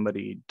hope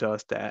somebody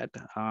does that.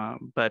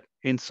 But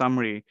in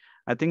summary,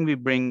 I think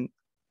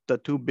the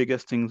two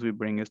biggest things we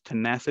bring is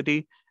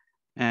tenacity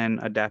and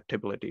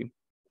adaptability.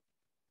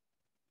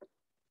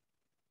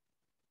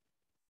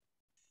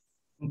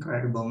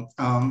 Incredible.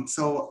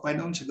 So why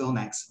don't you go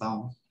next,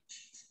 Val?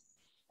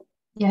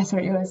 Yeah,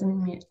 sorry, I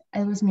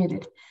was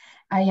muted.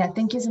 Yeah,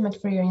 thank you so much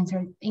for your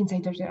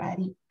insight, Dr.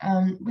 Adi.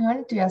 We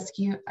wanted to ask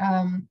you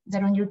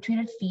that on your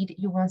Twitter feed,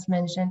 you once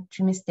mentioned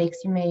 3 mistakes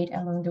you made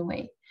along the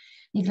way.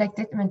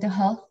 Neglected mental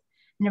health,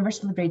 never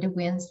celebrated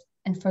wins,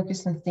 and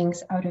focused on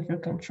things out of your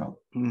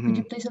control. Mm-hmm. Could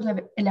you please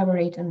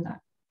elaborate on that?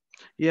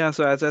 Yeah,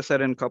 so as I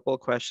said in a couple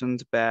of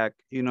questions back,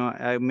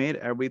 I made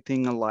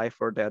everything a life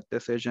or death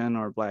decision,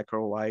 or black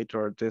or white,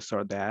 or this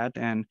or that.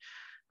 And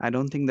I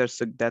don't think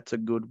that's a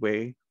good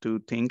way to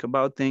think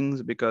about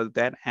things, because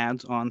that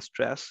adds on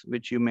stress,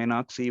 which you may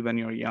not see when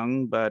you're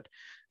young, but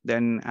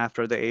then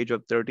after the age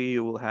of 30,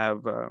 you will have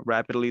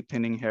rapidly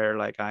thinning hair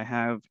like I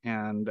have,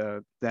 and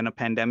then a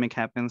pandemic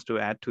happens to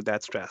add to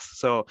that stress.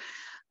 So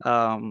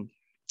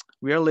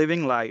we are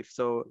living life.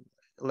 So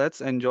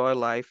let's enjoy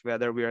life,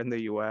 whether we are in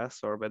the US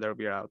or whether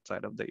we are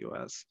outside of the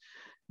US.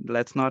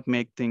 Let's not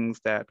make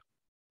things that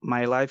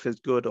my life is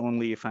good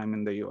only if I'm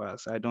in the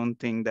US. I don't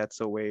think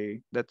that's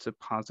a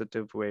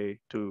positive way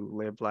to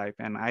live life.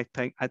 And I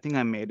think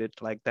I made it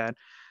like that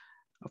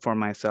for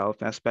myself,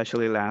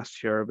 especially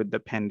last year with the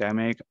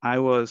pandemic. I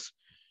was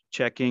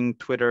checking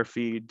Twitter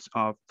feeds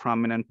of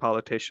prominent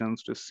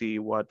politicians to see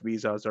what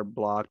visas are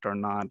blocked or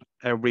not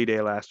every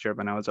day last year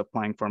when I was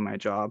applying for my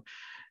job.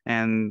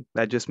 And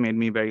that just made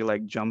me very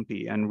like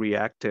jumpy and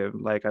reactive.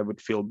 Like I would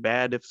feel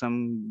bad if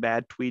some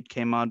bad tweet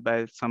came out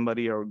by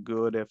somebody, or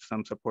good if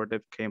some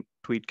supportive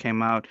tweet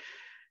came out.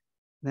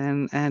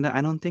 And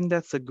I don't think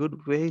that's a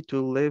good way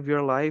to live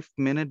your life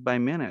minute by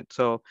minute.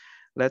 So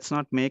let's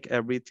not make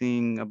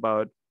everything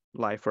about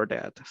life or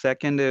death.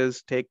 Second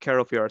is take care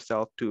of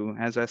yourself too.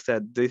 As I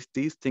said,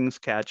 these things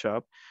catch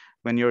up.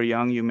 When you're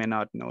young, you may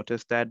not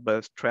notice that,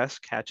 but stress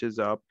catches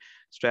up.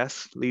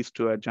 Stress leads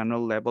to a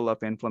general level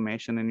of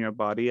inflammation in your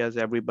body, as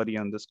everybody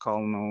on this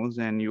call knows,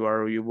 and you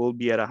will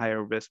be at a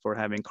higher risk for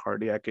having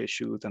cardiac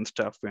issues and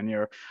stuff when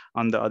you're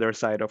on the other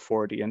side of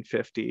 40 and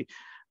 50.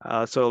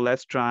 So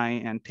let's try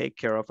and take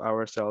care of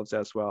ourselves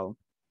as well.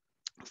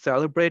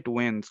 Celebrate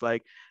wins.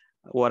 Like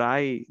what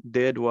I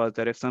did was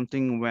that if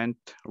something went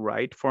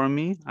right for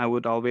me, I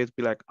would always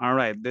be like, all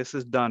right, this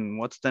is done.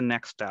 What's the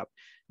next step?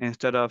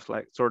 Instead of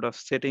like sort of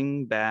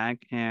sitting back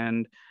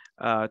and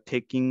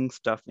taking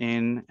stuff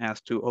in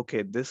as to,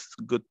 okay, this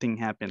good thing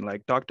happened.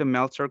 Like Dr.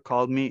 Meltzer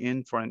called me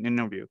in for an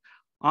interview.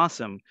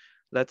 Awesome.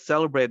 Let's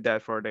celebrate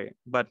that for a day.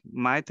 But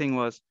my thing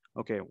was,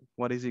 okay,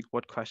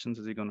 what questions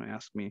is he going to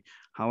ask me?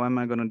 How am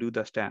I going to do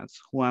the stats?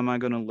 Who am I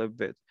going to live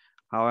with?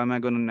 How am I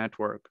going to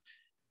network?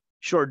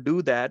 Sure,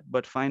 do that,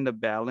 but find a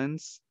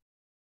balance,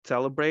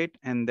 celebrate,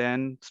 and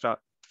then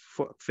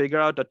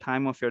figure out a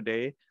time of your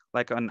day,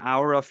 like an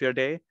hour of your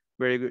day,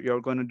 where you're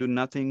going to do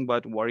nothing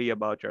but worry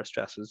about your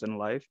stresses in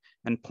life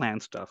and plan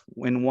stuff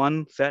in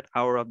one set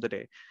hour of the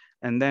day.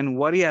 And then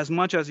worry as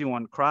much as you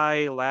want,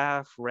 cry,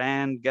 laugh,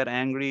 rant, get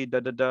angry,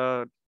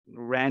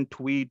 rant,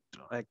 tweet,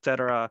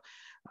 etc.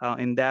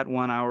 In that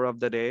 1 hour of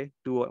the day,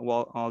 do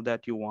all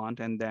that you want,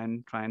 and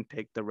then try and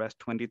take the rest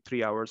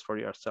 23 hours for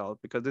yourself,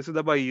 because this is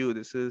about you.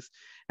 This is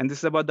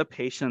about the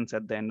patients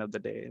at the end of the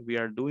day. We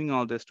are doing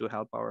all this to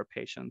help our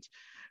patients.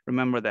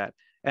 Remember that.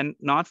 And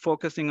not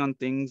focusing on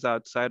things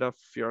outside of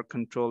your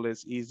control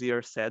is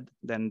easier said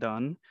than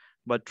done,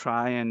 but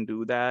try and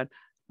do that.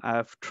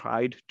 I've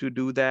tried to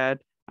do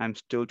that. I'm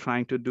still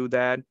trying to do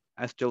that.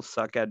 I still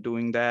suck at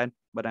doing that,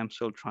 but I'm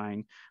still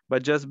trying.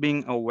 But just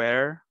being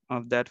aware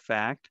of that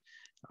fact,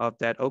 of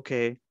that,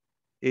 okay,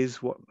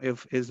 is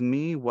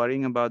me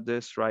worrying about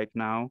this right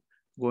now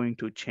going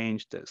to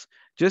change this?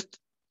 Just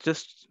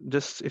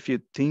if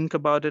you think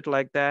about it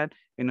like that,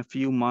 in a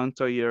few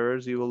months or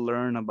years, you will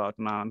learn about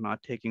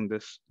not taking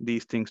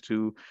these things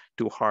too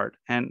hard.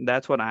 And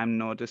that's what I'm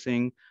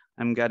noticing.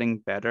 I'm getting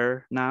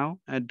better now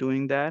at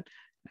doing that.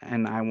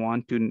 And I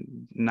want to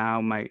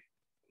now,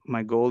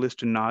 my goal is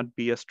to not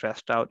be a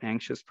stressed out,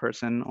 anxious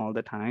person all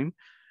the time.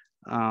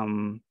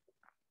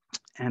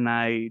 And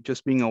I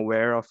just being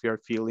aware of your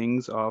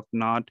feelings of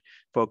not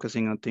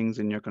focusing on things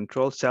in your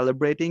control,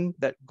 celebrating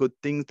that good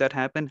things that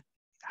happen,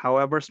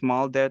 however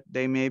small that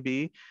they may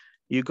be.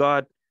 You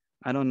got,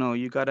 I don't know,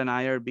 you got an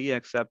IRB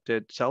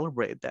accepted,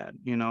 celebrate that.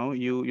 You know,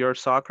 your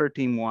soccer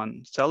team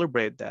won,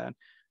 celebrate that.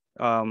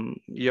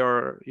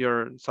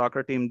 Your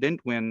soccer team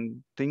didn't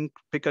win,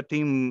 pick a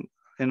team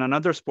in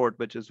another sport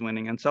which is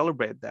winning and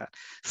celebrate that.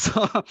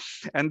 So,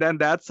 and then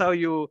that's how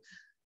you'll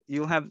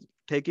have.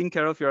 Taking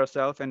care of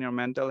yourself and your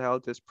mental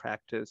health is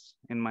practice,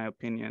 in my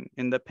opinion.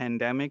 In the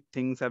pandemic,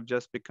 things have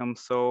just become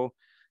so,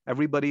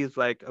 everybody is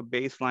like a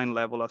baseline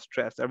level of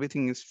stress.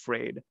 Everything is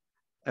frayed.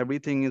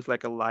 Everything is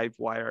like a live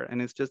wire,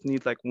 and it just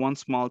needs like one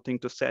small thing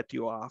to set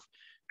you off.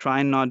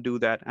 Try and not do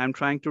that. I'm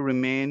trying to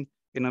remain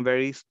in a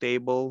very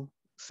stable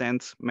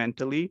sense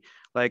mentally.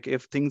 Like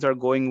if things are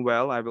going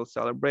well, I will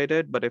celebrate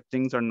it. But if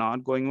things are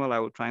not going well, I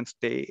will try and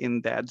stay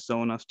in that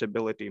zone of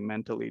stability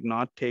mentally,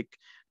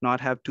 not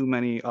have too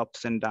many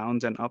ups and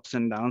downs,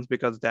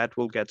 because that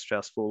will get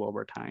stressful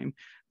over time.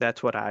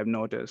 That's what I've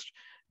noticed.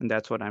 And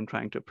that's what I'm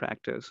trying to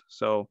practice.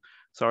 So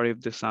sorry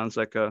if this sounds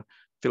like a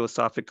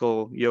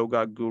philosophical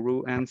yoga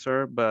guru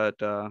answer, but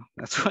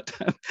that's what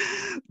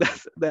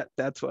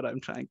that's what I'm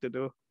trying to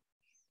do.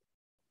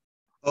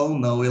 Oh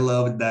no, we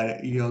love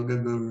that yoga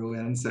guru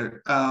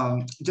answer.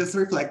 Just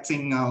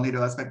reflecting on a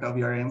little aspect of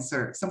your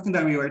answer, something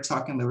that we were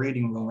talking in the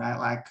reading room, right?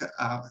 Like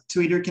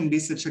Twitter can be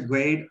such a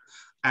great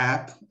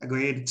app, a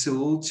great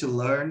tool to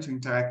learn, to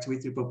interact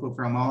with people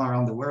from all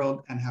around the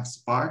world and have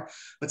support.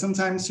 But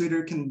sometimes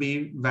Twitter can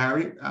be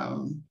very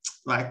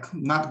like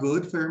not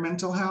good for your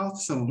mental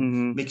health. So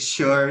make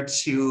sure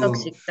to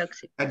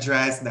toxic.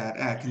 address that.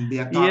 It can be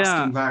a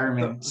toxic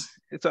environment.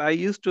 So I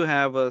used to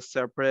have a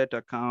separate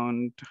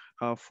account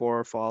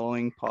for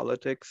following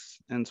politics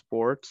and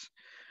sports.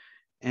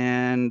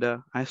 And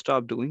I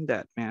stopped doing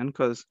that, man,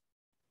 because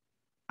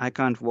I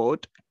can't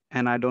vote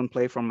and I don't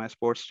play for my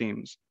sports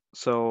teams.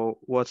 So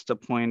what's the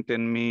point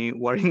in me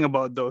worrying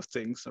about those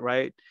things,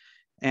 right?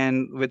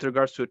 And with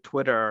regards to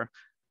Twitter,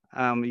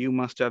 You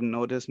must have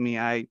noticed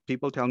me.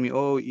 People tell me,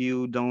 oh,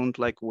 you don't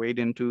like wade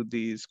into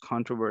these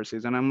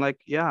controversies. And I'm like,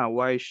 yeah,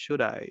 why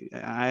should I?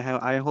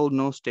 I hold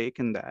no stake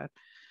in that.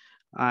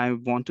 I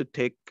want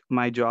to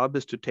my job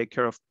is to take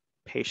care of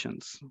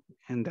patients.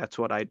 And that's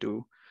what I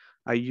do.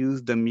 I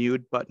use the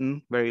mute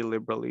button very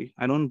liberally.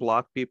 I don't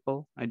block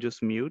people. I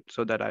just mute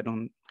so that I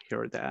don't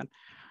hear that.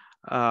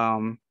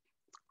 Um,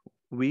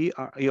 you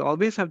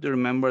always have to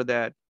remember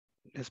that,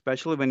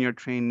 especially when you're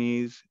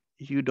trainees,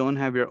 you don't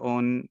have your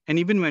own, and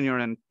even when you're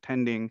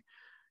attending,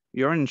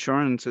 your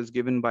insurance is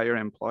given by your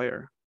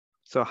employer.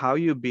 So how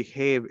you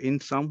behave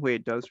in some way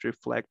does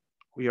reflect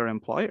your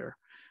employer.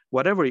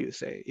 Whatever you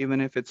say,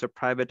 even if it's a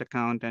private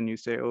account and you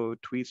say, oh,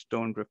 tweets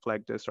don't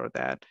reflect this or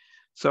that.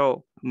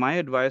 So my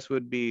advice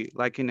would be,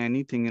 like in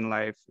anything in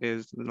life,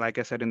 is like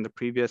I said in the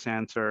previous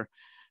answer,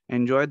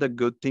 enjoy the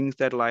good things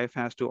that life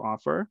has to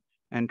offer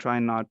and try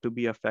not to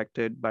be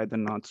affected by the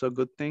not so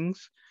good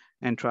things,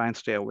 and try and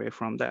stay away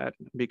from that.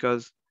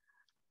 Because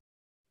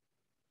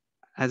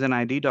as an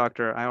ID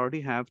doctor, I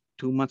already have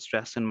too much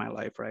stress in my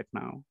life right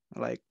now,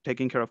 like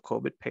taking care of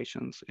COVID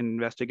patients,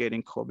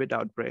 investigating COVID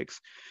outbreaks,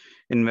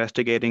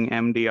 investigating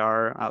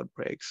MDR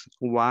outbreaks.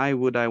 Why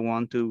would I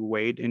want to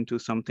wade into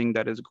something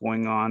that is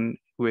going on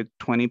with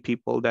 20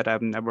 people that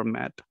I've never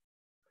met,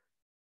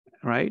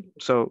 right?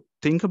 So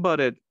think about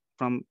it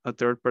from a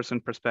third person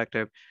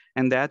perspective.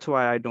 And that's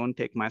why I don't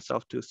take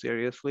myself too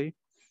seriously.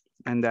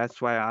 And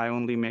that's why I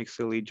only make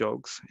silly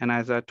jokes. And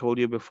as I told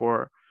you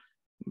before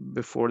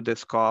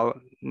this call,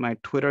 my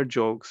Twitter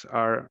jokes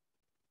are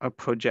a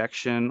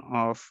projection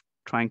of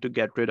trying to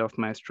get rid of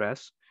my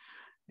stress.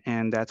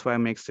 And that's why I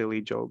make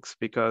silly jokes,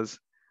 because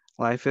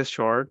life is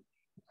short.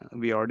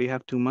 We already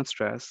have too much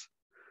stress.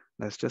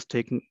 Let's just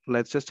take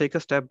a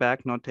step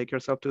back, not take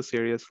yourself too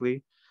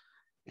seriously,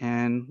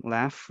 and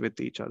laugh with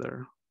each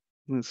other.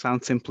 It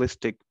sounds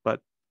simplistic,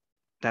 but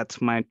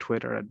that's my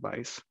Twitter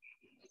advice.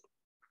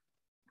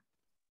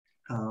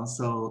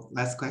 So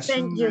last question.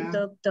 Thank you,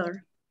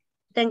 doctor.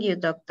 Thank you,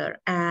 doctor.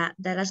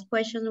 The last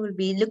question will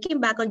be,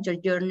 looking back on your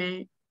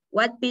journey,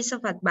 what piece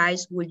of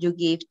advice would you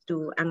give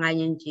to an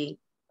IMG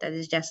that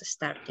is just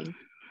starting?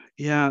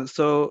 Yeah,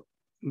 so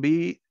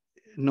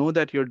know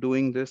that you're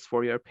doing this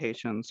for your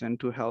patients and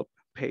to help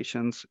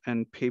patients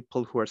and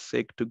people who are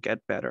sick to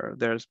get better.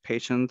 There's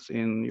patients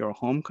in your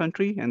home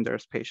country and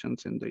there's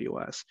patients in the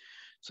US.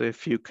 So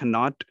if you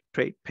cannot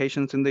treat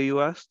patients in the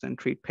US, then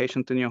treat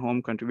patients in your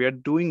home country. We are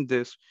doing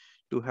this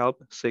to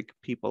help sick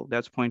people.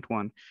 That's point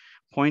one.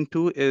 Point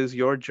two is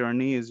your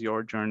journey is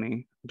your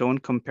journey. Don't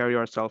compare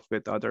yourself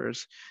with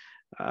others.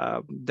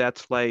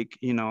 That's like,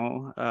 when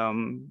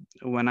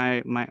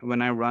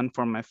I run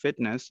for my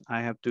fitness,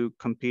 I have to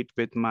compete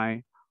with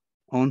my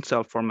own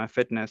self for my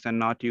fitness and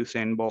not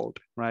Usain Bolt,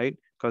 right?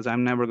 Because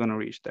I'm never going to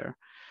reach there.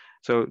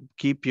 So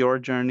keep your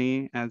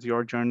journey as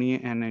your journey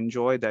and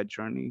enjoy that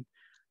journey.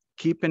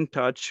 Keep in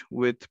touch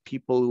with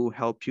people who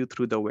help you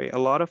through the way. A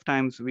lot of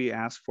times a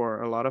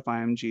lot of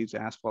IMGs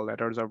ask for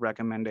letters of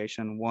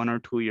recommendation 1 or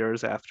 2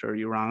 years after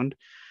you round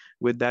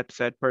with that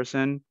said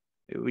person.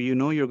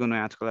 You're going to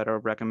ask a letter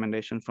of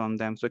recommendation from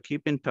them. So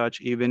keep in touch,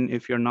 even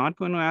if you're not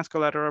going to ask a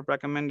letter of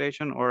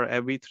recommendation, or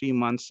every 3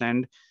 months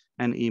send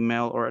an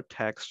email or a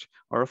text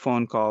or a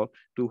phone call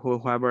to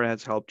whoever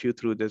has helped you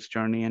through this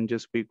journey, and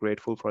just be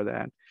grateful for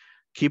that.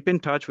 Keep in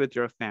touch with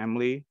your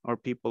family or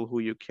people who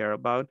you care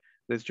about.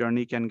 This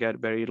journey can get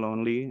very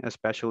lonely,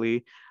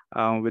 especially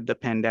with the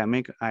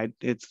pandemic.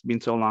 It's been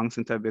so long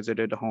since I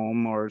visited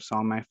home or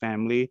saw my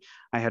family.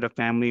 I had a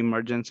family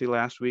emergency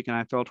last week and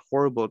I felt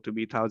horrible to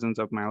be thousands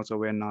of miles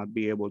away and not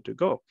be able to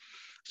go.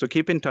 So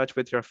keep in touch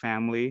with your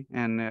family.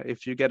 And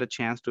if you get a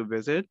chance to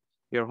visit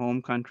your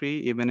home country,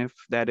 even if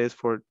that is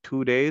for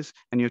 2 days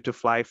and you have to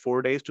fly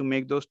 4 days to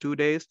make those 2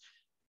 days,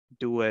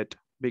 do it,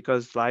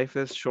 because life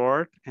is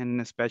short, and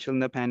especially in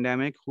the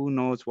pandemic, who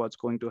knows what's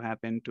going to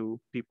happen to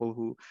people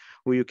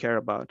who you care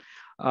about.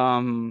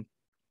 And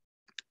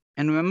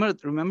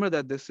remember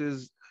that this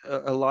is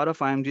a lot of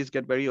IMGs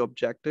get very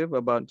objective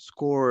about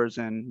scores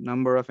and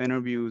number of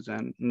interviews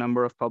and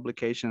number of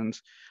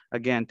publications.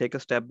 Again, take a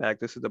step back.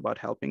 This is about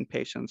helping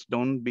patients.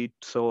 Don't be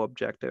so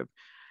objective.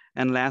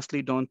 And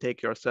lastly, don't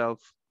take yourself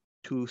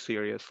too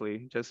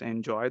seriously. Just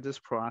enjoy this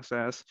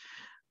process.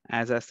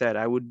 As I said,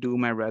 I would do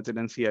my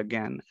residency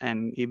again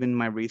and even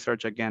my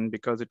research again,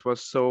 because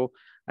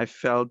I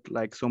felt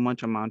like so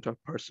much amount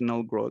of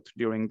personal growth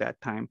during that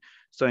time.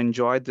 So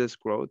enjoy this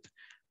growth.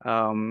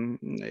 In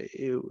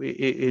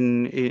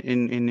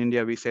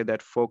India, we say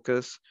that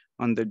focus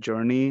on the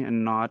journey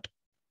and not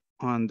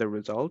on the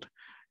result.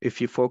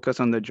 If you focus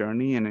on the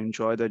journey and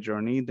enjoy the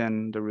journey,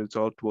 then the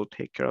result will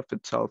take care of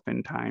itself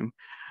in time.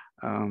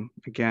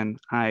 Again,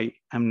 I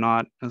am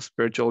not a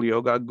spiritual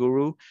yoga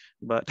guru,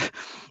 but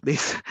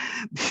these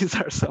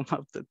are some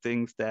of the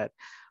things that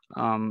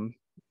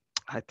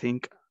I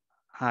think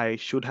I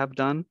should have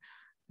done,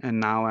 and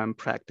now I'm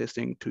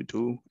practicing to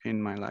do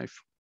in my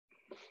life.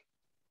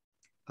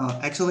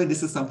 Actually,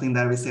 this is something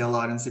that we say a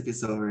lot in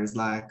CPSovers,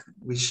 like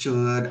we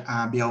should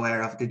be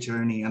aware of the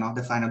journey and of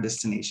the final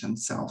destination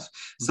itself.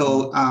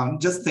 So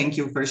just thank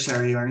you for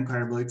sharing your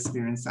incredible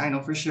experience. I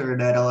know for sure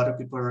that a lot of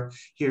people are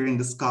hearing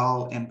this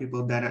call and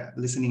people that are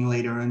listening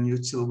later on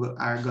YouTube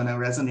are gonna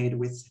resonate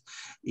with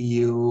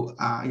you,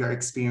 your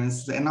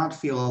experience, and not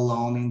feel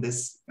alone in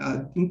this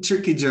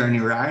tricky journey,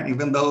 right?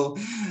 Even though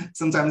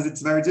sometimes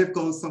it's very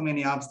difficult, so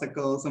many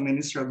obstacles, so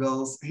many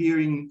struggles,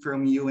 hearing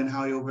from you and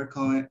how you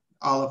overcome it,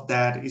 all of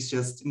that is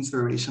just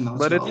inspirational.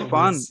 But to it's all of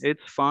fun. us.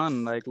 It's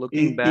fun. Like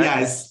looking back,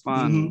 Yes. it's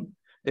fun.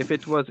 If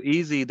it was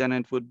easy, then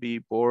it would be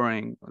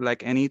boring,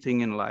 like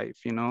anything in life,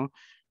 you know,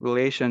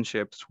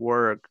 relationships,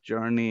 work,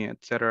 journey,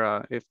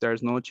 etc. If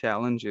there's no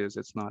challenges,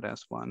 it's not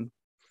as fun.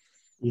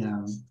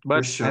 Yeah,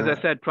 But for sure. as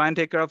I said, try and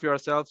take care of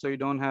yourself so you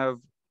don't have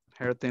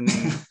hair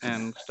thinning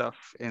and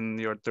stuff in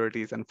your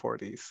 30s and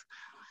 40s.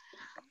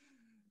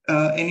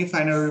 Any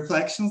final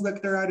reflections,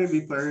 Dr. Adi,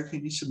 before we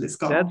finish this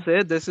call? That's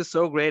it. This is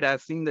so great.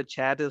 I've seen the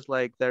chat is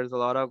like, there's a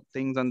lot of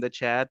things on the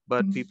chat,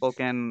 but people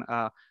can,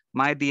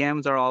 my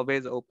DMs are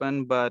always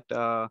open, but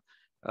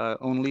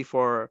only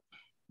for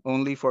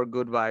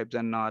good vibes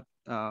and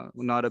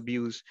not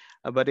abuse.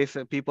 But if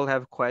people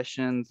have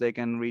questions, they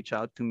can reach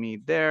out to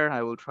me there.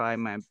 I will try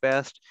my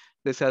best.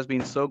 This has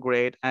been so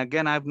great.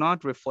 Again, I've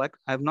not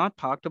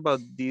talked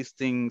about these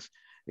things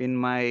in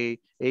my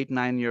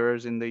 8-9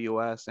 years in the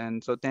US.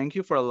 And so thank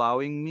you for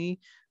allowing me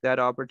that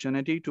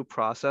opportunity to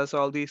process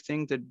all these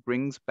things. It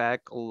brings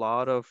back a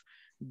lot of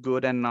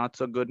good and not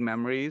so good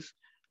memories,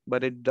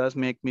 but it does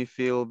make me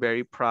feel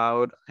very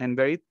proud and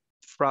very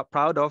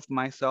proud of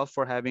myself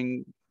for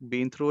having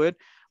been through it,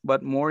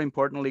 but more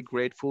importantly,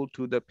 grateful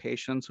to the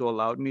patients who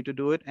allowed me to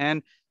do it.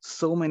 And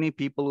so many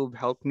people who've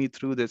helped me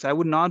through this. I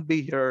would not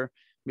be here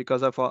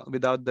because of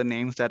without the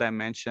names that I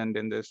mentioned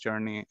in this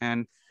journey.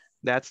 And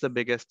that's the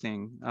biggest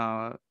thing.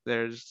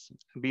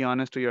 Be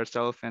honest to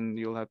yourself and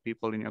you'll have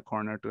people in your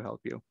corner to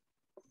help you.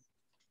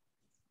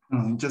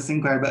 Just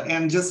incredible.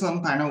 And just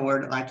one final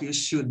word, like you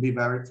should be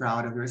very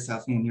proud of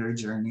yourself in your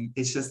journey.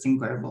 It's just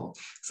incredible.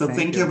 So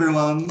thank you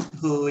everyone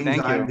who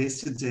enjoyed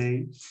this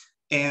today.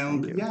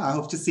 And yeah, I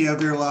hope to see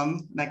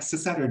everyone next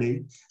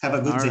Saturday. Have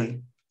a good day.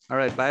 All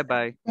right.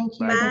 Bye-bye. Thank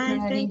you.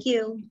 Bye. Thank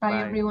you.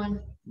 Bye, everyone.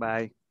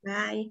 Bye.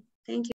 Bye. Thank you.